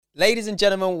Ladies and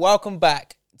gentlemen, welcome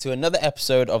back to another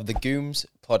episode of the Gooms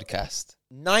podcast.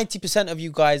 90% of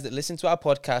you guys that listen to our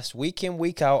podcast week in,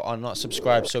 week out are not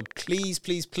subscribed. So please,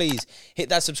 please, please hit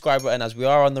that subscribe button as we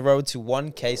are on the road to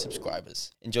 1K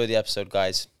subscribers. Enjoy the episode,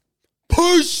 guys.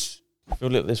 Push! I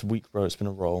feel like this week, bro, it's been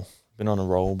a roll. Been on a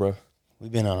roll, bro.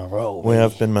 We've been on a roll. We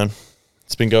have been, man.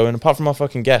 It's been going, apart from our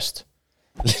fucking guest.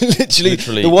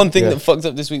 Literally, the one thing that fucked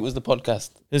up this week was the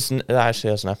podcast. It actually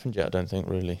hasn't happened yet, I don't think,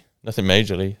 really. Nothing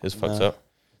majorly has fucked up.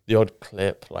 The odd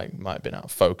clip, might have been out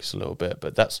of focus a little bit,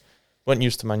 but weren't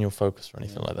used to manual focus or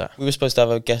anything like that. We were supposed to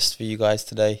have a guest for you guys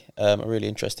today, a really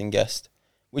interesting guest,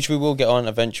 which we will get on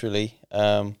eventually,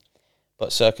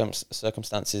 but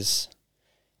circumstances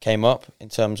came up in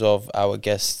terms of our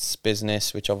guest's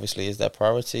business, which obviously is their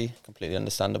priority. Completely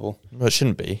understandable. Well, it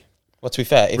shouldn't be. Well, to be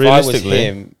fair, if I was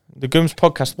him... The Gooms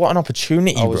podcast, what an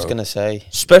opportunity, I was going to say...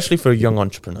 Especially for a young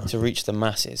entrepreneur. To reach the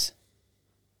masses.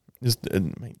 There's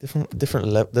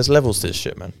there's levels to this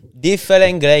shit, man.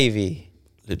 Different gravy.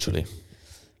 Literally.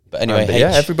 But anyway,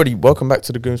 everybody, welcome back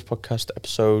to the Gooms podcast,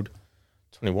 episode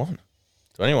 21.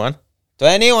 21?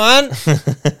 21?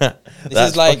 This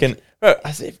is like... Fucking, bro,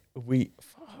 as if we...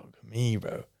 Fuck me,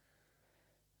 bro.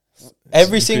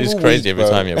 Every single week, it's crazy every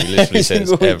time, yeah. We literally say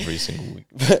this every single week.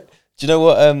 But do you know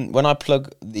what? When I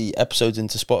plug the episodes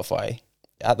into Spotify,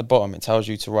 at the bottom it tells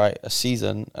you to write a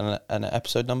season and an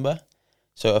episode number.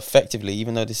 So effectively,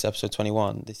 even though this is episode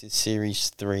 21, this is series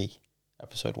 3,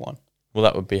 episode 1. Well,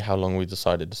 that would be how long we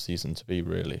decided the season to be,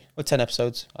 really. Well, 10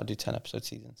 episodes. I'll do 10 episode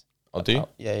seasons. I'll do?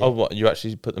 Yeah. Oh, what? You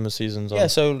actually put them as seasons on? Yeah,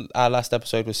 so our last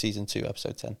episode was season 2,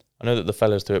 episode 10. I know that the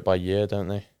fellas do it by year, don't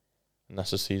they? And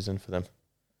that's a season for them.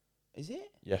 Is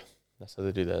it? Yeah, that's how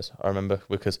they do theirs. I remember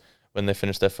because when they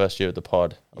finished their first year of the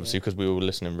pod, obviously because we were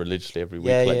listening religiously every week,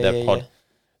 their pod,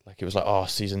 it was like,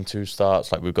 season 2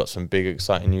 starts, we've got some big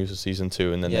exciting news for season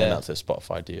 2, and then they announced their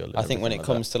Spotify deal. I think when it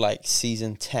comes to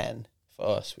season 10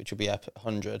 for us, which will be up at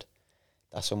 100,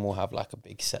 that's when we'll have a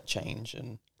big set change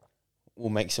and we'll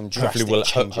make some drastic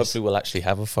changes. Hopefully we'll actually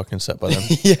have a fucking set by then.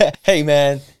 Yeah. Hey,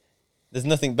 man. There's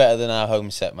nothing better than our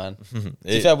home set, man. To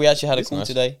be fair, we actually had a call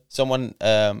today. Someone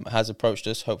has approached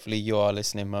us. Hopefully you are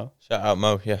listening, Mo. Shout out,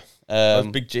 Mo, yeah. That was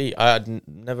Big G. I had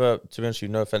never, to be honest with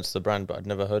you, no offense to the brand, but I'd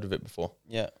never heard of it before.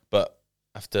 Yeah. But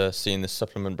after seeing this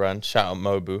supplement brand, shout out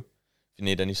Mobu. If you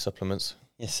need any supplements,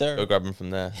 yes, sir, go grab them from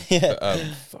there. Yeah. But,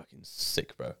 fucking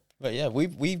sick, bro. But yeah,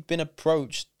 we've been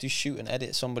approached to shoot and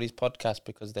edit somebody's podcast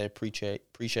because they appreciate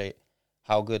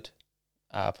how good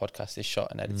our podcast is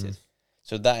shot and edited.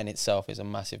 So that in itself is a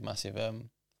massive,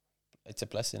 it's a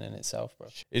blessing in itself, bro.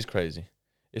 It's crazy.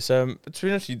 It's to be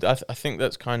honest with you, I think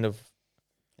that's kind of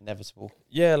inevitable.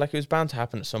 Yeah, it was bound to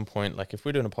happen at some point. If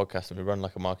we're doing a podcast and we run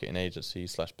a marketing agency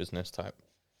 / business type,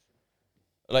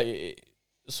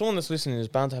 someone that's listening is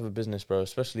bound to have a business, bro.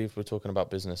 Especially if we're talking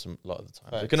about business a lot of the time,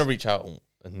 they're gonna reach out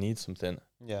and need something.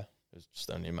 Yeah, it's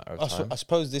just only a matter of time. I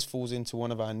suppose this falls into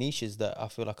one of our niches that I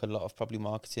feel like a lot of probably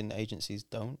marketing agencies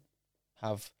don't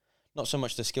have. Not so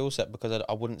much the skill set, because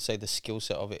I wouldn't say the skill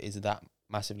set of it is that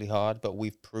massively hard, but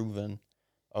we've proven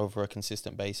over a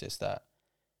consistent basis that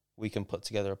we can put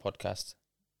together a podcast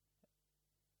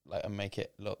and make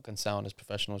it look and sound as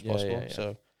professional as possible. Yeah.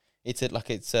 So it's a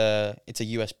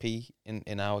USP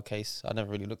in our case. I never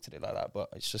really looked at it like that, but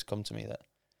it's just come to me that.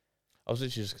 I was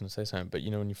literally just going to say something, but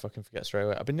when you fucking forget straight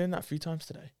away. I've been doing that a few times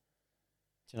today.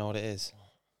 Do you know what it is?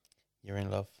 You're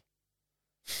in love.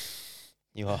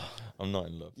 You are. I'm not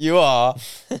in love. You are.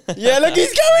 Yeah, look,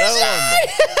 he's going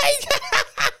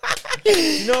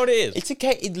You know what it is? It's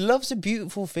okay. Love's a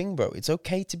beautiful thing, bro. It's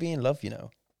okay to be in love, It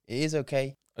is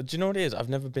okay. Do you know what it is? I've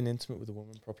never been intimate with a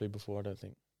woman properly before, I don't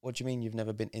think. What do you mean you've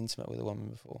never been intimate with a woman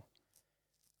before?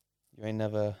 You ain't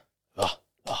never...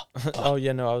 Oh,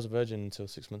 yeah, no, I was a virgin until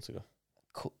 6 months ago.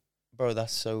 Cool. Bro,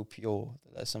 that's so pure.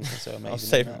 That's something so amazing. I was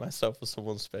saving myself for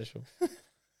someone special.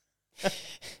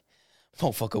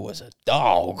 Motherfucker was a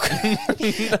dog.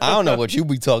 I don't know what you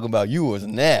be talking about. You was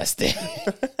nasty.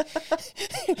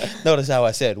 Notice how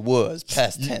I said was,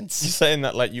 past tense. You're saying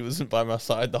that like you wasn't by my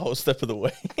side the whole step of the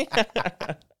way.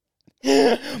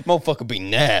 Motherfucker be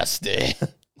nasty.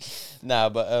 Nah,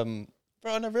 but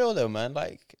bro, on the real though, man,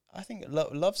 I think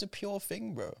love's a pure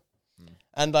thing, bro.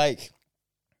 And I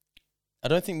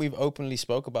don't think we've openly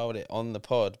spoke about it on the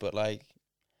pod, but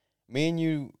me and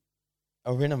you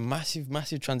are in a massive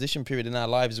transition period in our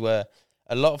lives where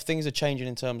a lot of things are changing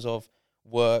in terms of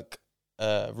work,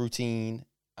 routine,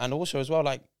 and also as well,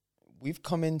 we've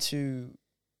come into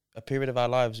a period of our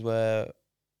lives where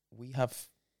we have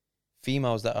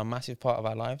females that are a massive part of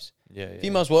our lives. Yeah.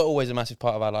 Females were always a massive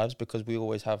part of our lives because we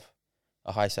always have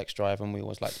a high sex drive and we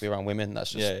always like to be around women.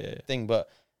 That's just the thing. But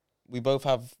we both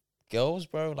have girls,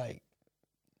 bro. Like,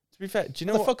 to be fair, do you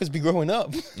know what the fuck has been growing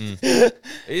up? It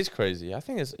is crazy. I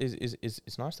think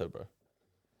it's nice though, bro.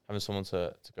 Having someone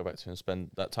to go back to and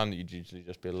spend that time that you'd usually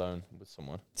just be alone with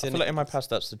someone. I feel like in my past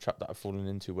that's the trap that I've fallen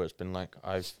into, where it's been like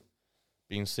I've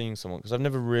been seeing someone because I've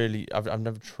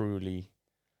never truly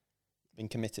been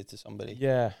committed to somebody.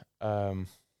 Yeah. But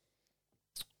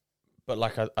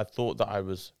like I thought that I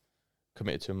was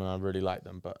committed to them and I really liked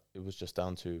them, but it was just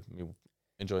down to me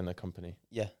enjoying their company.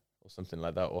 Yeah. Or something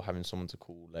like that, or having someone to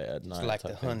call late at night. It's like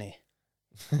the honey.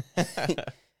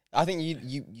 I think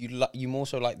you more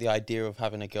so like the idea of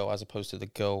having a girl as opposed to the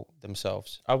girl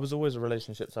themselves. I was always a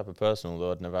relationship type of person,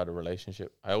 although I'd never had a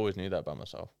relationship. I always knew that about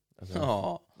myself.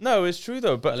 Oh no, it's true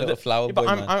though. But a little flower boy,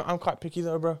 but I'm quite picky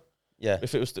though, bro. Yeah.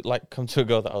 If it was to like come to a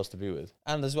girl that I was to be with,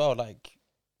 and as well, like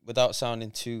without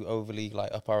sounding too overly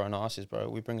like up our own asses, bro,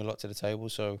 we bring a lot to the table.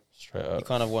 So straight up, you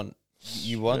kind of want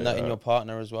that in your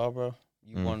partner as well, bro.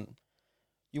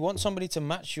 You want somebody to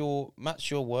match your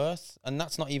worth, and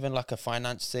that's not even like a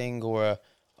finance thing or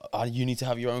you need to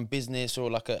have your own business or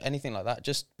like anything like that.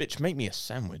 Just bitch, make me a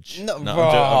sandwich. No, I'm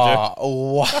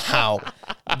wow,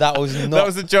 that was not. That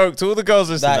was a joke to all the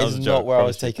girls listening. That is not where I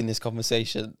was taking this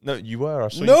conversation. No, you were. I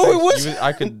saw no, it was.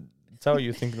 I could tell you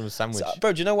were thinking of a sandwich, so,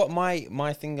 bro. Do you know what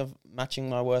my thing of matching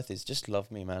my worth is? Just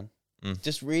love me, man.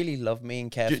 Just really love me and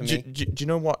care for me. Do you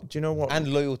know what?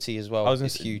 And loyalty as well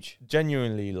is huge.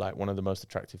 Genuinely, like one of the most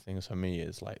attractive things for me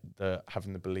is like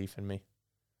having the belief in me.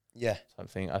 Yeah,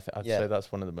 something I'd say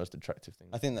that's one of the most attractive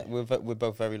things. I think that we're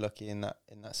both very lucky in that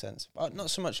sense. Not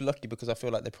so much lucky because I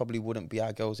feel like they probably wouldn't be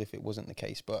our girls if it wasn't the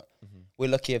case. But we're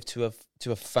lucky to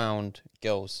have found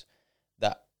girls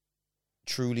that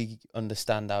truly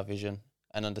understand our vision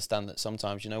and understand that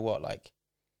sometimes, you know what, like.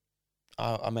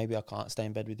 Maybe I can't stay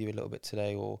in bed with you a little bit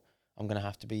today, or I'm going to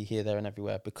have to be here, there, and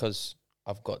everywhere because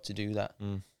I've got to do that.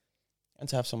 And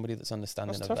to have somebody that's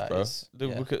understanding that's of tough, that bro. is...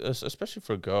 Yeah. Especially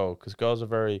for a girl, because girls are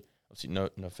very... Obviously, no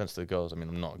offense to the girls. I mean,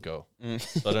 I'm not a girl.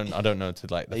 So I don't know to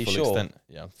like the full extent.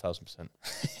 Yeah, 1,000%.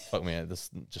 Fuck me, this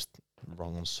is just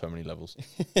wrong on so many levels.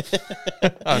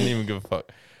 I don't even give a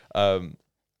fuck.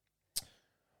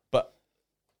 But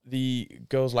the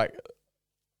girls like...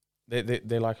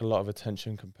 They like a lot of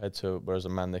attention compared to whereas a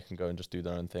man, they can go and just do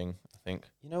their own thing, I think.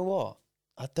 You know what?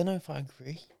 I don't know if I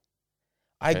agree.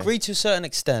 I agree to a certain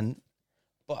extent,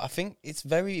 but I think it's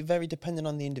very, very dependent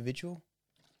on the individual.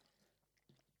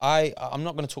 I'm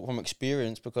not going to talk from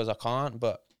experience because I can't,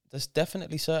 but there's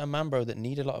definitely certain men, bro, that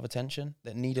need a lot of attention,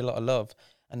 that need a lot of love.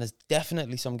 And there's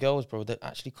definitely some girls, bro, that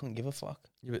actually couldn't give a fuck.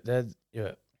 Yeah, but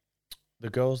the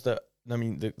girls that, I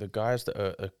mean, the guys that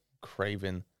are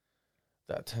craving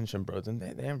that attention, bro, then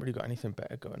they haven't really got anything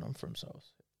better going on for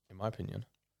themselves, in my opinion.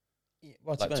 Yeah,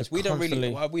 well, to be honest, we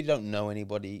don't know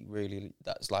anybody really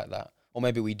that's like that, or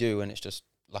maybe we do, and it's just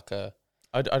like a.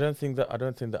 I don't think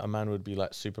that a man would be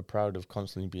like super proud of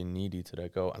constantly being needy to their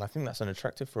girl, and I think that's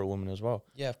unattractive for a woman as well.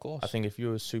 Yeah, of course. I think if you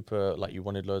were super like you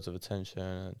wanted loads of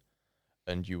attention,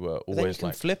 and you were always then you can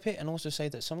like flip it and also say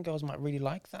that some girls might really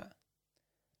like that.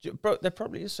 Bro, there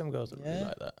probably is some girls that really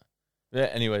like that. Yeah.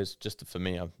 Anyways, just for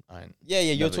me, I ain't. Yeah.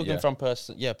 You're talking from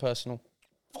personal.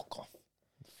 Fuck off.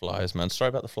 Flies, man. Sorry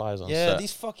about the flies on set. Yeah,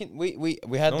 these fucking. We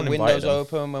had the windows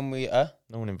open when we.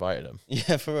 No one invited them.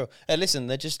 Yeah, for real. Hey, listen,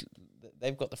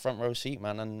 they've got the front row seat,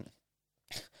 man. And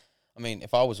I mean,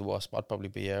 if I was a wasp, I'd probably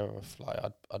be here, or a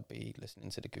fly. I'd be listening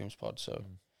to the Gooms pod. So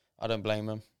I don't blame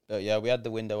them. But yeah, we had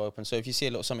the window open. So if you see a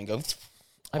little something go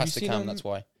past the cam, that's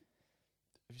why.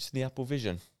 Have you seen the Apple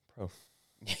Vision Pro?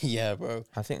 Yeah, bro.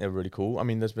 I think they're really cool. I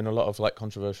mean, there's been a lot of like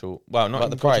controversial. Well, not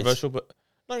even controversial, but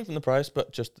not even the price,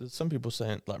 but just some people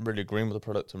saying like really agreeing with the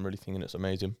product and really thinking it's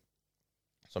amazing.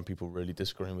 Some people really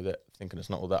disagreeing with it, thinking it's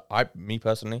not all that. Me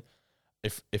personally,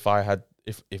 if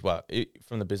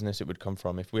from the business it would come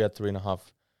from, if we had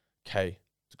 $3.5K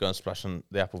to go and splash on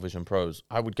the Apple Vision Pros,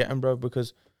 I would get them, bro,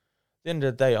 because at the end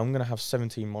of the day, I'm gonna have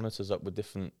 17 monitors up with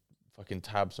different fucking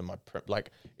tabs on my prep.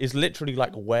 Like, it's literally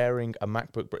like wearing a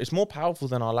MacBook, bro. It's more powerful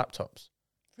than our laptops.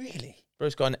 Really? Bro,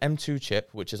 it's got an M2 chip,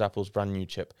 which is Apple's brand new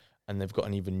chip, and they've got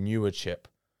an even newer chip.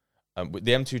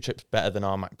 The M2 chip's better than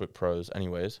our MacBook Pros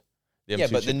anyways. The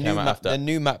M2 but chip the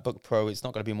new MacBook Pro, it's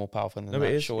not going to be more powerful than that,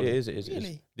 it is, surely. It is.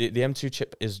 Really? The M2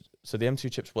 chip is... So the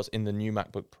M2 chip's what's in the new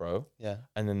MacBook Pro. Yeah.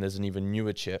 And then there's an even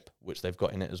newer chip, which they've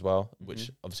got in it as well, which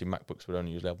obviously MacBooks would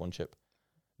only usually have one chip.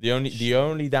 The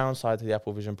only downside to the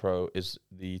Apple Vision Pro is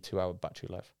the 2-hour battery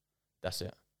life. That's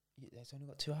it. It's only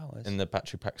got 2 hours. And the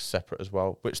battery pack's separate as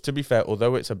well. Which, to be fair,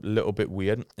 although it's a little bit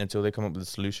weird, until they come up with a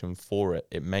solution for it,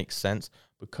 it makes sense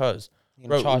because... You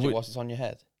can charge it whilst it's on your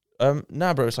head?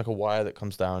 Nah, bro, it's like a wire that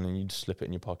comes down and you just slip it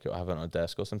in your pocket or have it on a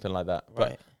desk or something like that.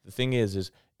 Right. The thing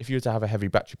is if you were to have a heavy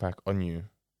battery pack on you,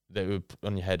 that would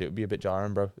on your head, it would be a bit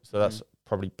jarring, bro. So that's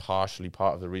probably partially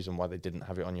part of the reason why they didn't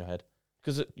have it on your head,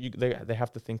 because they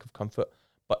have to think of comfort.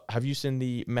 But have you seen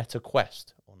the Meta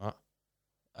Quest or not?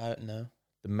 No.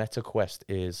 The Meta Quest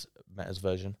is Meta's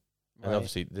version. And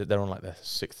obviously, they're on like their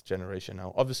 6th generation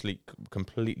now. Obviously,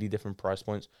 completely different price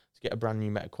points. To get a brand new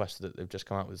Meta Quest that they've just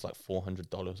come out with is like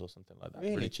 $400 or something like that.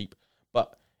 Really cheap.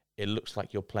 But it looks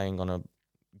like you're playing on a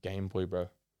Game Boy, bro.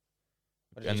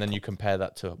 And then you compare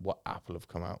that to what Apple have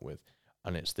come out with.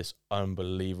 And it's this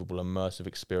unbelievable immersive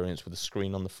experience with a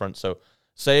screen on the front. So,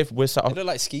 say if we're sat on... They look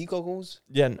like ski goggles.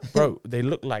 Yeah, bro, they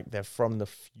look like they're from the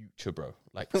future, bro.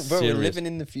 Like, bro, we're living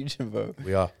in the future, bro.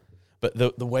 We are. But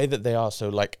the way that they are, so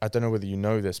like, I don't know whether you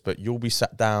know this, but you'll be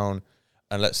sat down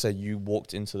and let's say you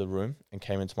walked into the room and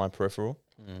came into my peripheral.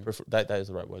 That is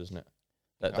the right word, isn't it?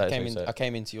 I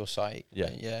came into your sight. Yeah.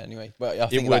 Anyway, but I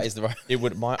think that is the right. It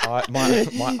would, my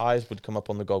eyes would come up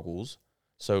on the goggles.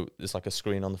 So it's like a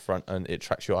screen on the front and it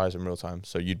tracks your eyes in real time.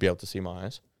 So you'd be able to see my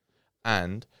eyes.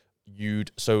 And I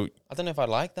don't know if I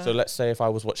like that. So let's say if I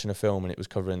was watching a film and it was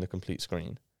covering the complete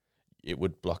screen, it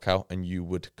would block out and you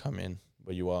would come in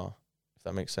where you are. If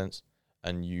that makes sense,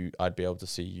 and I'd be able to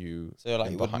see you. So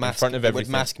like, in front of everything. Would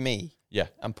mask me, yeah,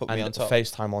 and put me on top.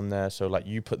 FaceTime on there, so like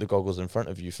you put the goggles in front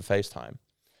of you for FaceTime,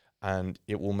 and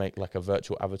it will make like a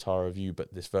virtual avatar of you.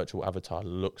 But this virtual avatar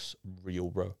looks real,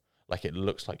 bro. Like it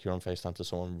looks like you're on FaceTime to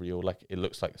someone real. Like it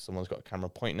looks like someone's got a camera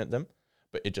pointing at them,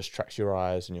 but it just tracks your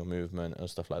eyes and your movement and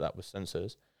stuff like that with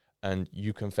sensors. And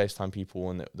you can FaceTime people,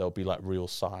 and they'll be like real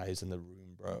size in the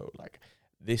room, bro. Like.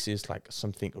 This is like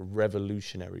something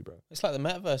revolutionary, bro. It's like the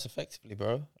metaverse, effectively,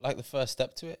 bro. Like the first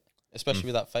step to it,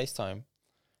 especially with that FaceTime.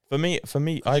 For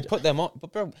me, I put them on.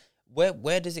 But bro,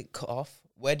 where does it cut off?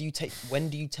 When do you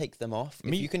take them off?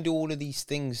 If you can do all of these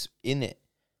things in it,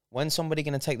 when's somebody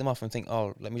going to take them off and think,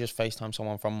 oh, let me just FaceTime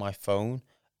someone from my phone,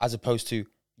 as opposed to,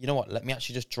 you know what, let me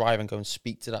actually just drive and go and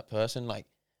speak to that person? Like,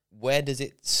 where does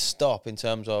it stop in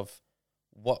terms of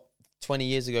what 20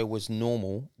 years ago was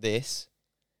normal, this,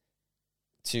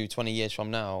 to 20 years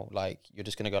from now? Like, you're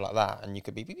just gonna go like that, and you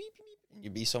could be beep, beep, beep, and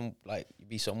you'd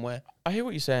be somewhere. I hear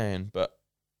what you're saying, but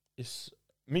it's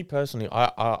me personally.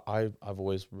 I've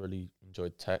always really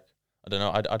enjoyed tech. I don't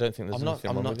know. I don't think there's anything wrong with it.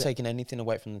 I'm not taking anything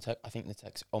away from the tech. I think the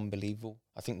tech's unbelievable.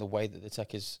 I think the way that the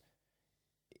tech is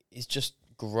just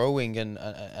growing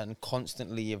and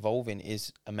constantly evolving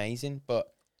is amazing.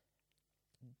 But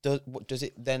does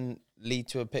it then lead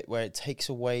to a pit where it takes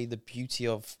away the beauty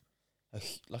of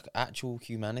like actual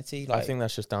humanity? Like, I think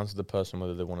that's just down to the person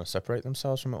whether they want to separate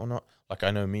themselves from it or not. Like,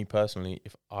 I know me personally,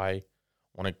 if I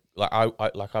want to,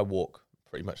 I walk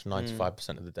pretty much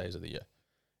 95% of the days of the year.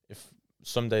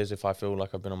 Some days if I feel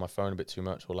like I've been on my phone a bit too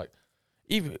much, or like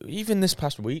even this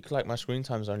past week, like my screen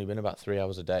time's only been about 3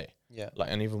 hours a day. Yeah.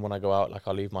 Like, and even when I go out, like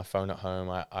I'll leave my phone at home.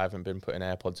 I haven't been putting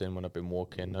AirPods in when I've been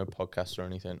walking, no podcasts or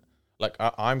anything. Like,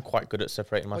 I'm quite good at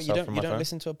separating myself from my phone. You don't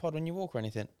listen to a pod when you walk or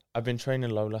anything? I've been training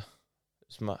Lola.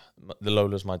 The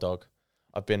Lola's my dog.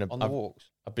 The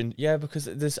walks.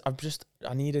 Because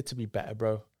I needed to be better,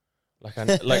 bro.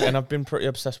 And I've been pretty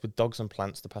obsessed with dogs and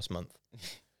plants the past month.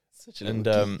 Such a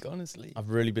little geek, honestly. I've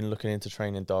really been looking into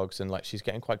training dogs, and like she's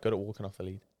getting quite good at walking off the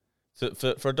lead. So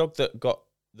for a dog that got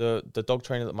the dog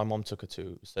trainer that my mom took her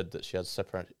to said that she has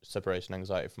separation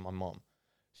anxiety from my mom.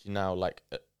 She now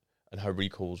and her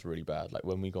recall's really bad. Like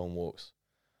when we go on walks,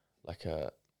 like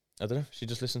I don't know. She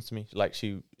just listens to me. Like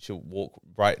she'll walk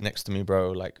right next to me,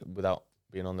 bro. Like without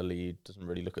being on the lead. Doesn't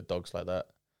really look at dogs like that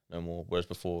no more. Whereas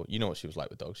before, you know what she was like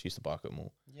with dogs. She used to bark at them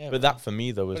all. Yeah. But that for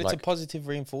me though was it's a positive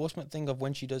reinforcement thing of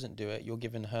when she doesn't do it, you're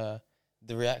giving her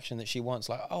the reaction that she wants.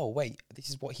 Like, oh wait, this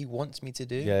is what he wants me to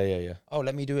do. Yeah. Oh,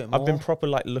 let me do it more. I've been proper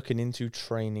like looking into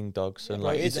training dogs and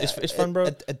like it's fun, bro.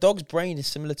 A dog's brain is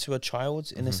similar to a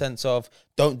child's in the sense of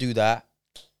don't do that.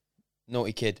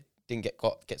 Naughty kid.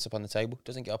 Gets up on the table,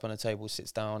 doesn't get up on the table,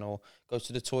 sits down or goes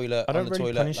to the toilet. I don't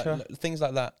really punish her. Things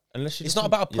like that. Unless it's not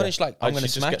about a punish like I'm going to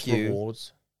smack you.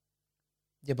 Rewards.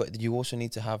 Yeah, but you also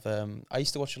need to have. I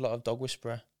used to watch a lot of Dog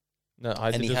Whisperer. No,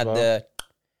 I did. And he had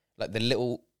the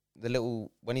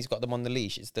little when he's got them on the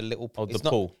leash. It's the little. Oh, the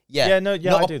pull. Yeah,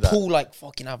 I do that. Pull like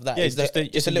fucking have that. Yeah, it's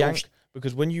a little yank.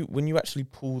 Because when you actually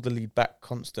pull the lead back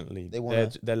constantly,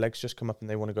 their legs just come up and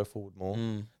they want to go forward more.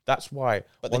 That's why.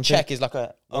 But the check is like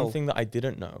one thing that I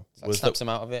didn't know was snaps them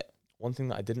out of it. One thing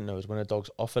that I didn't know is when a dog's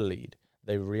off a lead,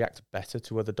 they react better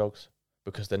to other dogs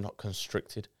because they're not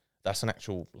constricted. That's an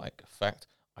actual like fact.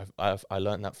 I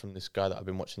learned that from this guy that I've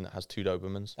been watching that has 2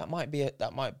 Dobermans. That might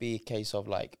be a case of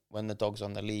like when the dog's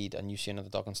on the lead and you see another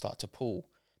dog and start to pull.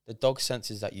 The dog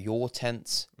senses that you're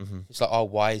tense. It's like, oh,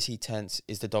 why is he tense?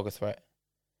 Is the dog a threat?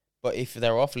 But if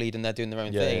they're off lead and they're doing their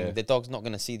own thing, the dog's not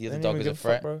going to see the other dog as a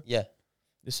threat. Bro. Yeah.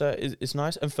 It's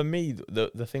nice. And for me,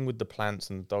 the thing with the plants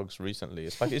and dogs recently,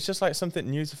 it's just like something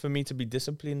new for me to be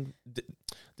disciplined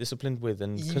with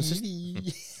and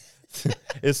consistent.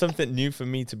 It's something new for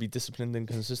me to be disciplined and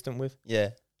consistent with.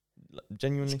 Yeah.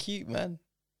 Genuinely. It's cute, man.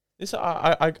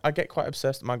 I get quite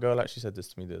obsessed. My girl actually said this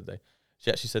to me the other day. She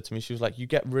actually said to me, she was like, you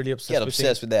get really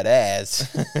obsessed with that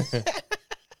ass.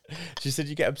 She said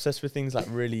you get obsessed with things like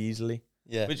really easily.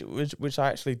 Yeah. Which I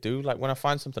actually do. Like when I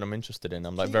find something I'm interested in,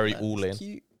 I'm like very all in.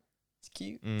 It's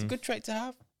cute. It's a good trait to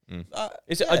have.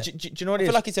 Is it? Do you know what it is?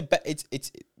 I feel like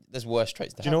it's there's worse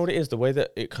traits to have. Do you know what it is? The way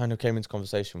that it kind of came into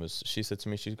conversation was, she said to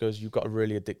me, she goes, you've got a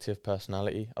really addictive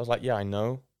personality. I was like, yeah, I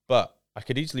know, but I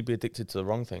could easily be addicted to the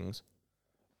wrong things,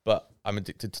 but I'm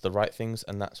addicted to the right things,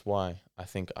 and that's why I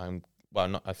think I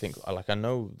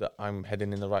know that I'm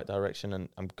heading in the right direction, and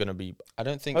I'm gonna be. I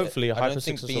don't think hopefully a hyper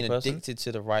successful being person. Addicted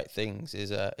to the right things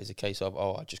is a case of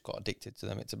I just got addicted to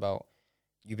them. It's about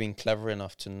you being clever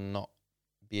enough to not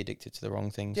be addicted to the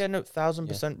wrong things. Yeah, no,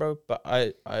 1,000%, bro. But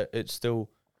it's still.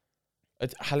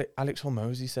 Alex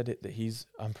Hormozy said it that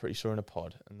I'm pretty sure in a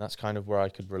pod, and that's kind of where I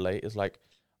could relate. Is like,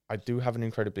 I do have an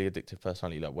incredibly addictive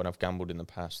personality. Like when I've gambled in the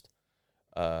past,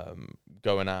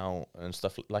 going out and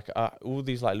stuff like all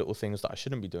these like little things that I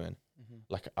shouldn't be doing,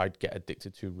 like I'd get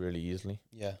addicted to really easily.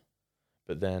 Yeah,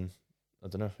 but then I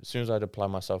don't know. As soon as I'd apply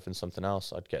myself in something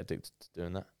else, I'd get addicted to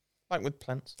doing that. Like with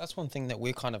plants. That's one thing that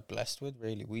we're kind of blessed with.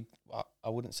 Really, I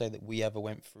wouldn't say that we ever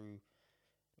went through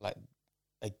like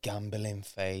a gambling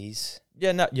phase.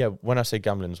 Yeah, no, yeah. When I say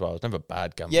gambling as well, I was never a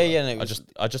bad gambler. Yeah, no.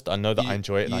 I know that I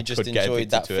enjoy it. And I just could get enjoyed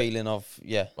addicted that to feeling it. of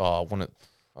Oh, I want it.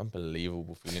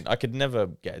 Unbelievable feeling. I could never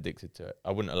get addicted to it.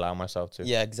 I wouldn't allow myself to.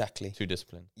 Yeah, exactly. Too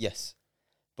disciplined. Yes,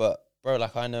 but bro,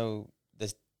 like I know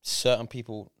there's certain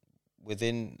people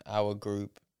within our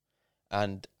group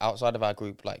and outside of our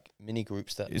group, like mini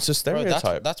groups that it's a stereotype.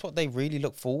 Bro, that's what they really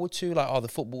look forward to. Like, oh, the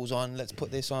football's on. Let's put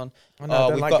this on. I know, I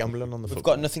don't like gambling on the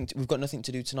football. We've got nothing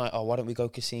to do tonight. Oh, why don't we go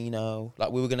casino?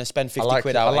 Like we were gonna spend 50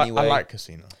 quid out anyway. I like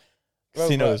casino. Bro,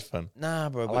 casino is fun. Nah,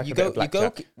 bro. But you go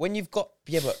when you've got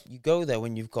but you go there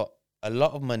when you've got a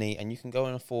lot of money and you can go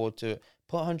and afford to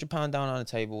put £100 down on the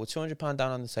table or £200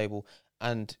 down on the table,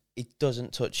 and it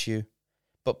doesn't touch you.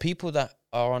 But people that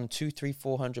are on £200,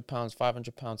 £300, £400,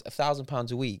 £500,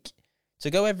 £1,000 a week, to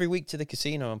go every week to the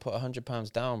casino and put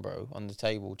 £100 down, bro, on the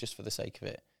table just for the sake of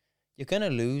it, you're gonna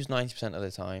lose 90% of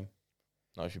the time.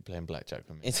 Not if you're playing blackjack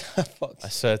with me. I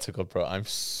swear to God, bro, I'm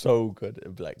so good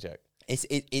at blackjack.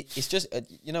 It's just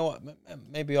you know what?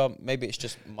 Maybe it's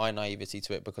just my naivety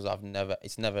to it because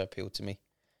it's never appealed to me,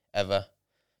 ever,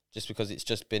 just because it's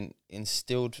just been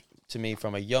instilled to me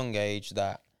from a young age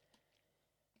that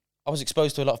I was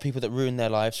exposed to a lot of people that ruined their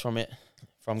lives from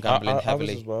gambling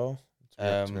heavily. I was as well.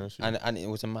 And it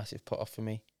was a massive put off for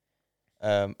me.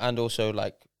 And also,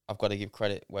 like, I've got to give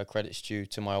credit where credit's due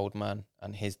to my old man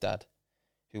and his dad,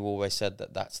 who always said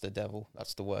that that's the devil,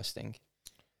 that's the worst thing.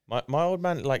 My old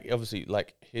man, like, obviously,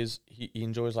 like, he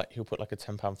enjoys, like, he'll put, like, a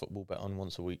 £10 football bet on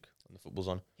once a week when the football's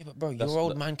on. Yeah, but, bro, your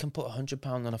old man can put £100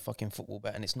 on a fucking football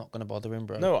bet and it's not going to bother him,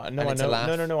 bro. No, I know.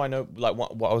 I know. Like,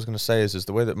 what I was going to say is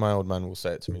the way that my old man will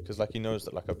say it to me, because, like, he knows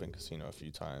that, like, I've been casino a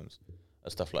few times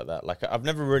and stuff like that. Like,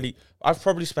 I've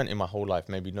probably spent in my whole life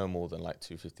maybe no more than, like,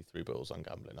 253 bills on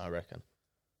gambling, I reckon,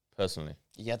 personally.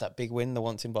 You had that big win the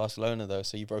once in Barcelona, though,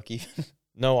 so you broke even.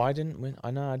 No, I didn't win.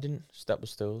 I know I didn't. Step with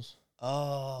Stills.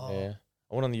 Oh. Yeah.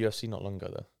 I went on the UFC not long ago,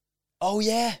 though. Oh,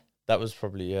 yeah. That was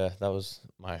probably, that was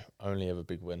my only ever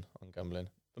big win on gambling.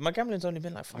 But my gambling's only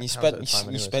been like £5 at a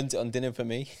time. You spent it on dinner for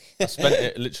me. I spent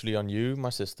it literally on you,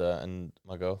 my sister, and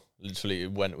my girl. Literally,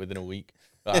 it went within a week.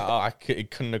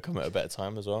 It couldn't have come at a better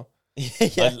time as well.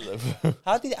 Yeah.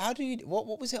 What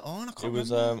was it on? I can't remember. It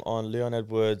was on Leon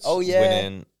Edwards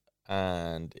winning,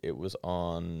 and it was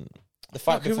on... The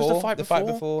fight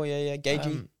before, yeah.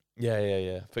 Gaethje.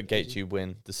 Yeah. But Gaethje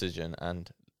win decision and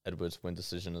Edwards win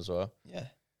decision as well. Yeah.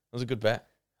 It was a good bet.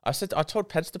 I told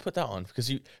Peds to put that on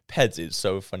because Peds is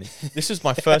so funny. This is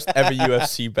my first ever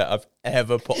UFC bet I've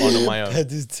ever put on my own.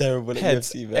 Peds is terrible at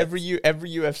UFC bets. Every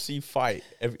UFC fight,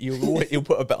 he'll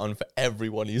put a bet on for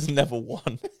everyone. He's never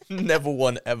won. Never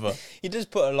won ever. He does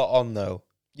put a lot on though.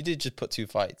 You did just put 2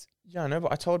 fights. Yeah, I know,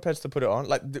 but I told Peds to put it on.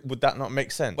 Like, would that not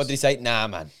make sense? What did he say? Nah,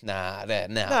 man. Nah.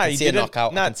 I can see a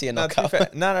knockout. I can see a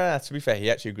knockout. No. To be fair, he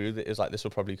actually agreed with it. It was like, this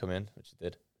will probably come in, which it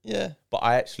did. Yeah. But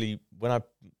I actually, when I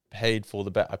paid for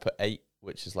the bet, I put 8,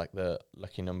 which is like the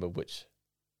lucky number, which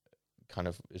kind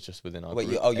of is just within our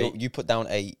group. You put down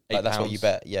 8. Like, that's what you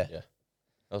bet. Yeah.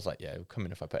 I was like, yeah, it would come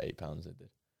in if I put £8. It did.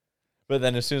 But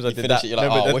then as soon as I You did finish that, it, you're like,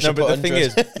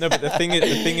 but the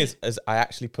thing is, I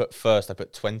actually put first. I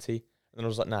put 20, and then I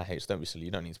was like, nah, H, don't be silly.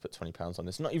 You don't need to put £20 on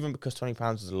this. Not even because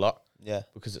 £20 is a lot. Yeah.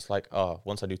 Because it's like,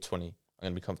 once I do 20, I'm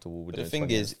gonna be comfortable with But doing the thing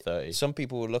 20 is, and 30. some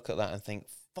people will look at that and think,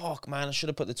 "Fuck, man, I should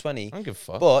have put the 20." I don't give a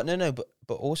fuck. But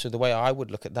but also the way I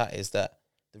would look at that is that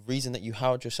the reason that you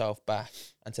held yourself back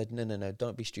and said, "No,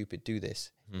 don't be stupid, do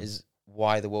this," is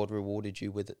why the world rewarded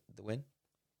you with the win.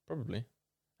 Probably,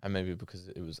 and maybe because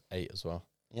it was 8 as well.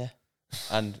 Yeah,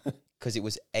 and because it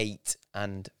was 8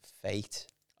 and fate,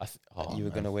 you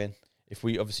were gonna win. If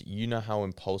we obviously, you know how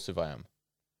impulsive I am,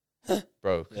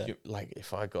 bro. Yeah. Like,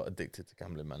 if I got addicted to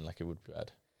gambling, man, like it would be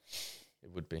bad.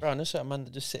 It would be. Bro, I know certain man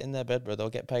that just sit in their bed, bro. They'll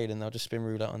get paid and they'll just spin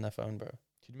roulette on their phone, bro.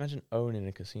 Could you imagine owning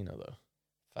a casino though?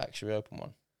 Factory open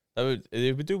one.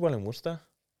 It would do well in Worcester.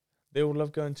 They all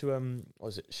love going to what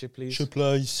was it, Shipley's?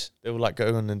 Shipley's. They were like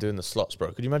going and doing the slots,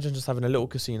 bro. Could you imagine just having a little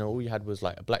casino? All you had was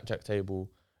like a blackjack table,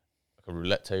 like a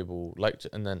roulette table,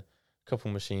 and then a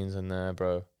couple machines in there,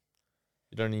 bro.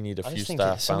 You'd only need a few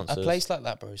staff, bouncers. A place like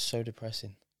that, bro, is so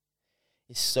depressing.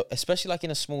 It's so, especially like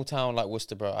in a small town like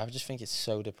Worcester, bro. I just think it's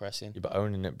so depressing. Yeah, but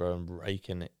owning it, bro, and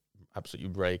raking it,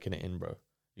 absolutely raking it in, bro.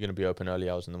 You're gonna be open early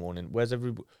hours in the morning. Where's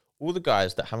all the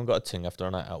guys that haven't got a ting after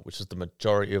a night out, which is the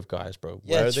majority of guys, bro?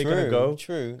 Where are they gonna go?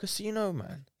 True. Casino,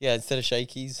 man. Yeah, instead of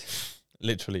shakies.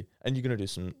 Literally. And you're gonna do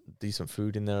some decent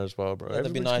food in there as well, bro. Yeah,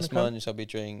 there'll be nice lunch, there'll be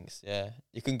drinks. Yeah,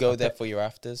 you can go there for your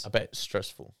afters. I bet it's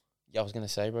stressful. Yeah, I was gonna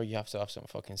say, bro, you have to have some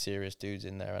fucking serious dudes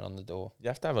in there and on the door. You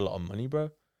have to have a lot of money,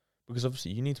 bro, because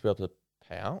obviously you need to be able to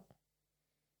pay out.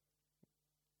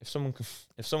 If someone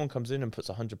comes in and puts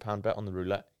 £100 bet on the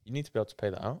roulette, you need to be able to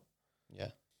pay that out. Yeah,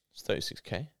 it's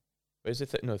 36k. Wait, is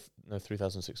it no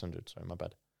 3,600? Sorry, my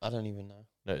bad. I don't even know.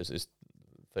 No, it's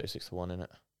 36 to 1 in it.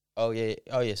 Oh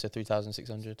yeah. So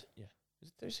 3,600. Yeah, is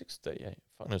it 36? 38.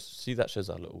 Fuck no. See, that shows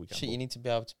our little weekend. Shit, you need to be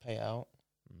able to pay it out.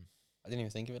 I didn't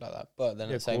even think of it like that. But then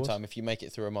at the same time, if you make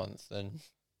it through a month, then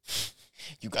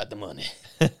you got the money.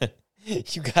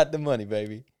 You got the money,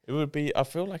 baby. It would be. I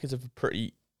feel like it's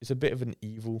a bit of an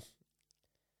evil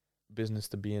business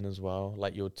to be in as well.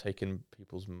 Like you're taking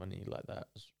people's money like that.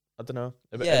 I don't know.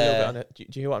 A little bit on it. Do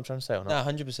you hear what I'm trying to say or not?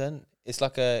 Nah, 100%. It's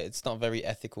like it's not a very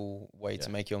ethical way to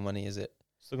make your money, is it?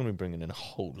 Still gonna be bringing in a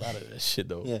whole lot of this shit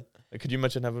though. Yeah. Like, could you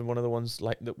imagine having one of the ones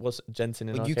like that was Jensen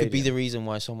in Arcadia? You could be the reason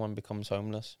why someone becomes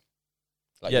homeless.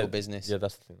 Like your business. Yeah,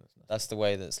 that's the thing. That's the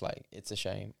way that's like, it's a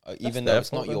shame. Even though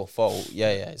it's not your fault. Yeah,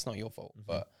 it's not your fault.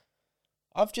 But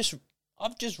I've just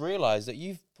realised that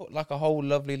you've put like a whole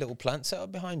lovely little plant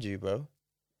setup behind you, bro.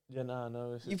 Yeah,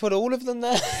 no. You put all of them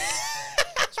there?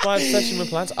 It's my obsession with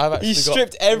plants. I've actually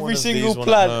stripped every single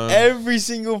plant. Every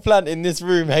single plant in this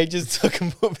room, he just took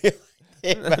and put behind it.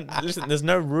 Listen, there's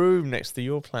no room next to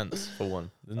your plants for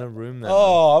one. There's no room there.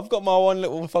 Oh, man. I've got my one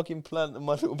little fucking plant and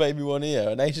my little baby one here,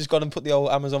 and they just gone and put the old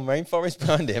Amazon rainforest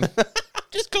behind him.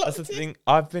 Just that's the thing.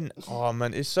 Oh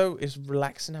man, it's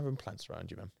relaxing having plants around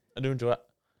you, man. I do enjoy it.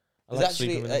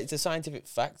 It's a scientific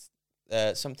fact.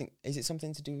 Is it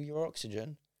something to do with your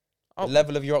oxygen? The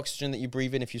level of your oxygen that you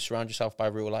breathe in if you surround yourself by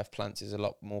real life plants is a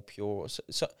lot more pure.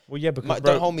 Well, yeah, because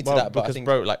don't hold me to that. But because,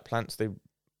 bro, like plants, they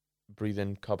breathe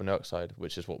in carbon dioxide,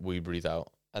 which is what we breathe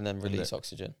out, and then release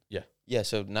oxygen. Yeah, yeah.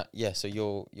 So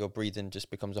your breathing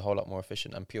just becomes a whole lot more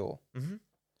efficient and pure.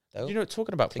 Mm-hmm. You know,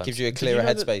 talking about plants, it gives you a clearer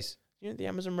headspace. You know, the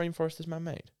Amazon rainforest is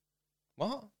man-made.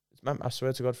 What? I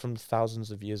swear to God, from thousands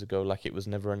of years ago, like it was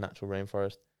never a natural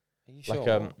rainforest. Are you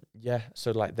sure? Yeah.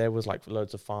 So like there was like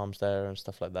loads of farms there and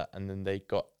stuff like that, and then they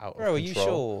got out of control. Bro, are you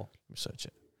sure? Research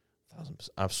it. 1,000%.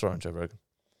 I saw it on Joe Rogan.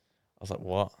 I was like,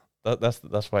 what?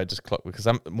 That's why I just clocked, because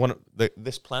I'm one of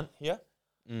this plant here,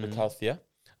 the Calthea.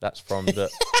 That's from the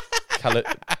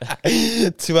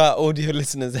To our audio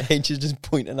listeners, H is just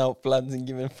pointing out plants and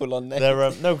giving full on names.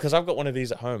 No, because I've got one of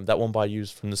these at home. That one I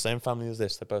use from the same family as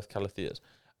this. They're both Calatheas,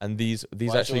 and these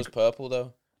Why actually is yours purple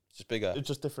though. It's just bigger. They're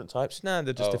just different types. No,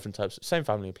 they're just different types. Same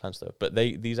family of plants though. But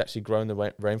these actually grow in the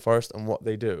rainforest, and what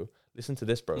they do. Listen to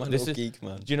this, bro. This is geek,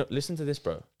 man. Do you know? Listen to this,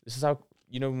 bro. This is how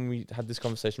when we had this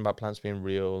conversation about plants being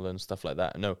real and stuff like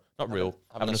that. No, not real.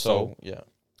 Having a soul. Yeah.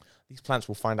 These plants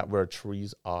will find out where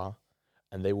trees are,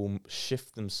 and they will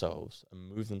shift themselves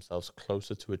and move themselves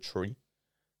closer to a tree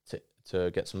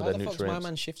to get some of their nutrients. How the fuck's my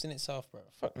man shifting itself, bro?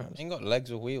 Fuck man. Ain't got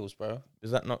legs or wheels, bro.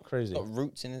 Is that not crazy? It's got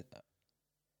roots in it.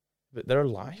 But they're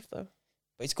alive though.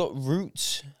 But it's got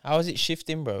roots. How is it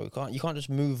shifting, bro? You can't just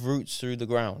move roots through the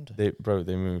ground. They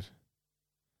move.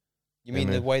 You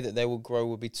mean the way that they will grow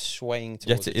will be swaying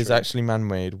towards Yet it is actually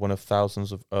man-made, one of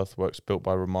thousands of earthworks built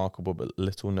by remarkable but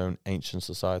little-known ancient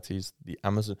societies. The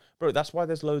Amazon, bro. That's why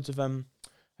there's loads of Have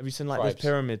you seen like those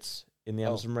pyramids in the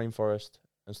Amazon rainforest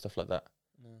and stuff like that.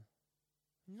 No.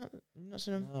 You've not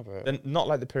seen them? No, bro. They're not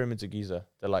like the pyramids of Giza.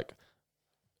 They're like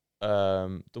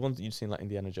the ones that you've seen like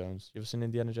Indiana Jones. You ever seen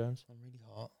Indiana Jones? I'm really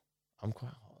hot. I'm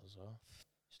quite hot as well.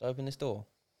 Should I open this door?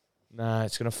 Nah,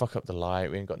 it's gonna fuck up the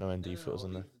light. We ain't got no ND filters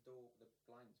in there.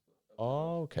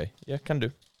 Oh, okay. Yeah, can do.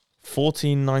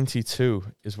 1492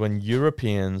 is when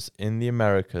Europeans in the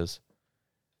Americas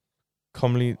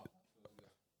commonly...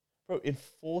 Bro, in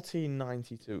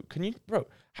 1492, can you... Bro,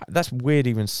 that's weird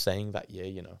even saying that year,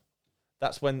 you know.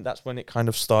 That's when it kind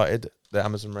of started, the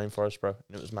Amazon rainforest, bro,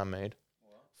 and it was man-made.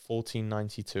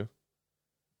 1492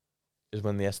 is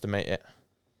when they estimate it.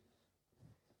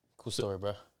 Cool story,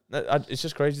 bro. It's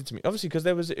just crazy to me. Obviously, because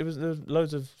there was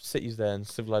loads of cities there and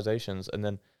civilizations, and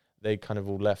then they kind of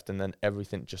all left, and then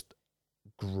everything just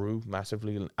grew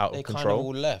massively and out of control. They kind of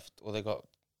all left, or they got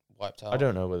wiped out? I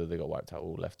don't know whether they got wiped out or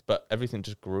all left, but everything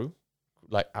just grew,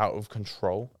 like out of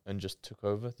control, and just took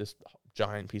over this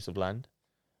giant piece of land.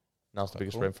 Now it's the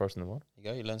biggest rainforest in the world. There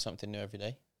you go. You learn something new every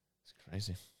day. It's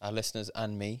crazy. Our listeners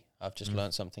and me have just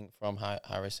learned something from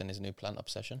Harris and his new plant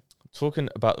obsession. Talking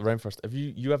about the rainforest,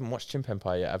 you haven't watched Chimp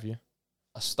Empire yet, have you?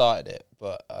 I started it,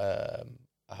 but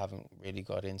I haven't really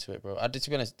got into it, bro. To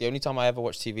be honest, the only time I ever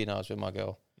watched TV now is with my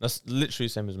girl. That's literally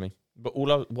the same as me. But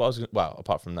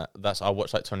apart from that, I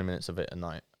watched like 20 minutes of it a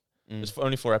night. It's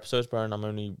only 4 episodes, bro, and I'm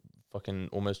only fucking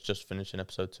almost just finishing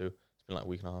episode 2. It's been like a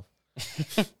week and a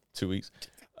half. 2 weeks.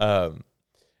 But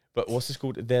what's this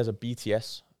called? There's a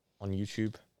BTS on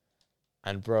YouTube,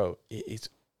 and bro, it's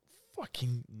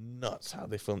fucking nuts how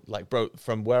they filmed. Like, bro,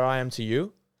 from where I am to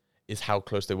you is how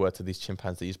close they were to these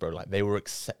chimpanzees, bro. Like, they were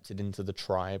accepted into the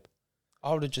tribe.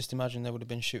 I would have just imagined they would have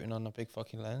been shooting on a big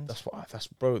fucking lens.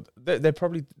 Bro. There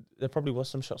probably was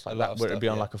some shots like that where it'd be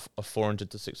on like a 400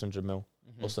 to 600 mil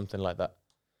or something like that.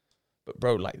 But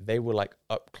bro, like they were like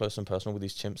up close and personal with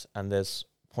these chimps, and there's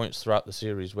points throughout the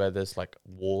series where there's like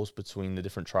wars between the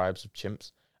different tribes of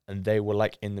chimps, and they were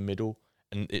like in the middle,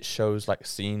 and it shows like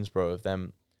scenes, bro, of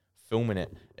them filming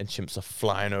it, and chimps are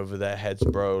flying over their heads,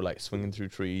 bro, like swinging through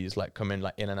trees, like coming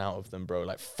like in and out of them, bro,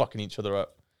 like fucking each other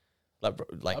up, like bro,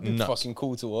 like that'd be nuts. Fucking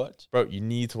cool to watch, bro. You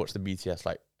need to watch the BTS.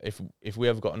 Like if we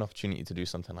ever got an opportunity to do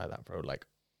something like that, bro, like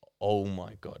oh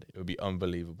my god, it would be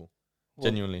unbelievable.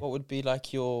 Genuinely. What would be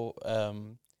like your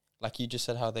like you just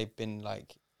said how they've been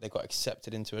like they got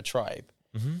accepted into a tribe.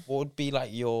 What would be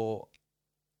like your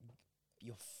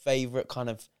favorite kind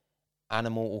of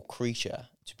animal or creature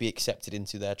to be accepted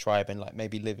into their tribe and like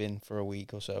maybe live in for a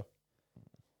week or so?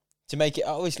 To make it,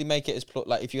 obviously make it as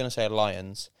like if you're gonna say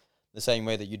lions, the same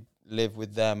way that you'd live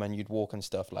with them and you'd walk and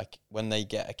stuff. Like when they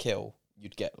get a kill,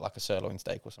 you'd get like a sirloin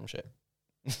steak or some shit.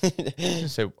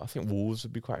 So I think wolves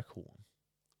would be quite a cool one.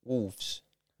 Wolves,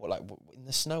 what like in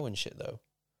the snow and shit though,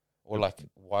 or like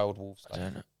wild wolves? I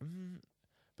don't know.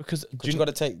 Because you got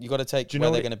to take where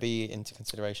they're going to be into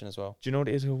consideration as well. Do you know what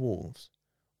it is with wolves?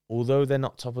 Although they're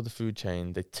not top of the food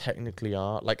chain, they technically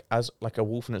are. Like as like a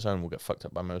wolf on its own will get fucked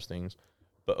up by most things,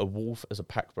 but a wolf as a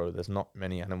pack, bro, there's not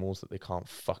many animals that they can't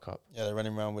fuck up. Yeah, they're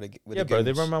running around with bro,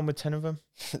 they run around with 10 of them.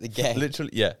 The gang, literally.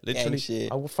 Gang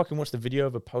shit. I will fucking watch the video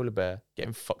of a polar bear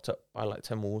getting fucked up by like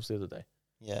 10 wolves the other day.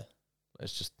 Yeah, I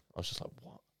was just like,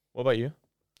 what? What about you?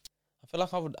 I feel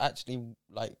like I would actually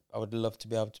I would love to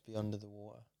be able to be under the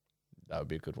water. That would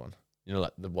be a good one. You know,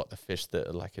 like the fish that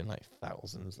are like in like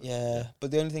thousands. Yeah, but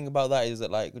the only thing about that is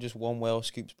that like just one whale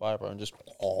scoops by, bro, and just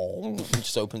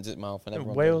opens its mouth and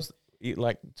everyone. Whales eat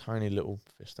like tiny little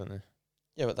fish, don't they?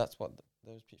 Yeah, but that's what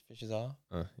those fishes are.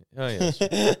 Oh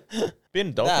yeah. Being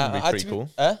a dolphin would be pretty cool.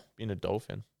 Being a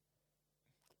dolphin.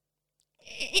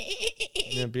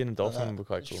 Yeah, being a dolphin would be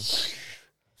quite cool.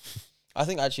 I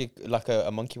think actually like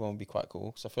a monkey one would be quite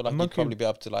cool. So I feel like you'd probably be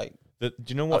able to like. Do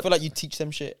you know what? I feel like you teach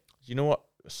them shit. Do you know what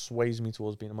sways me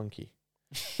towards being a monkey?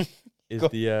 Is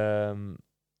the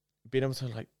being able to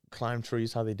like climb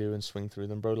trees how they do and swing through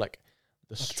them, bro. Like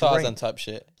the Tarzan type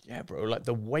shit. Yeah, bro. Like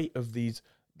the weight of these,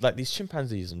 like these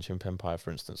chimpanzees in Chimp Empire,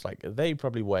 for instance, like they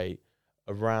probably weigh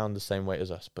around the same weight as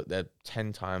us, but they're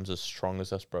 10 times as strong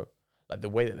as us, bro. Like the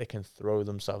way that they can throw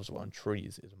themselves on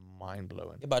trees is mind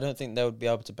blowing. Yeah, but I don't think they would be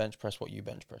able to bench press what you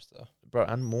bench press though. Bro,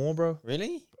 and more, bro.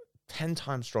 Really? 10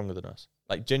 times stronger than us.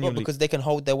 Like genuinely. Well, because they can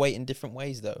hold their weight in different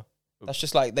ways though. That's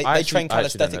just like they train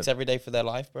calisthenics every day for their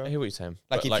life, bro. I hear what you're saying.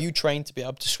 Like if you train to be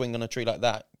able to swing on a tree like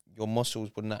that, your muscles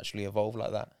would naturally evolve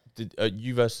like that.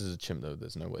 You versus a chimp though,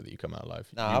 there's no way that you come out alive.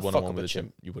 Nah, I'd fuck up a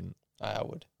chimp. You wouldn't. I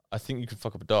would. I think you could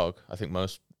fuck up a dog. I think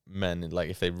most men, like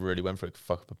if they really went for it, could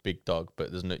fuck up a big dog,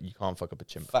 but you can't fuck up a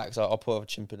chimp. Facts. I'll put a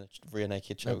chimp in a rear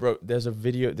naked choke. No, bro, there's a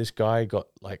video. This guy got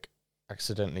like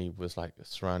accidentally was like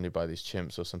surrounded by these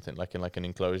chimps or something, like in like an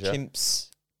enclosure. Chimps.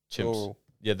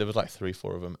 Yeah, there was like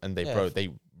 3-4 of them, and they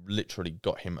literally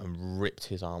got him and ripped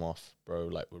his arm off, bro.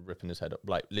 Like, we're ripping his head up,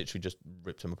 like literally just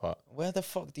ripped him apart. Where the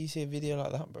fuck do you see a video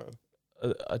like that, bro?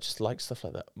 I just like stuff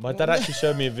like that. My dad actually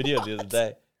showed me a video the other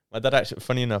day.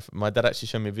 Funny enough, my dad actually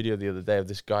showed me a video the other day of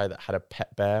this guy that had a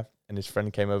pet bear, and his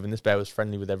friend came over, and this bear was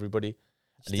friendly with everybody.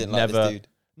 And he'd never, like this dude.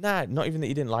 Nah, not even that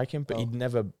he didn't like him, but he'd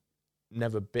never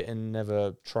bitten,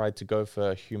 never tried to go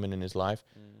for a human in his life,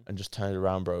 and just turned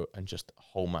around, bro, and just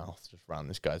whole mouth just around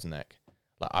this guy's neck.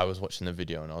 Like, I was watching the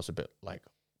video, and I was a bit like,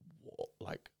 what?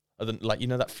 Like, you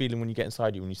know that feeling when you get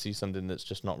inside you when you see something that's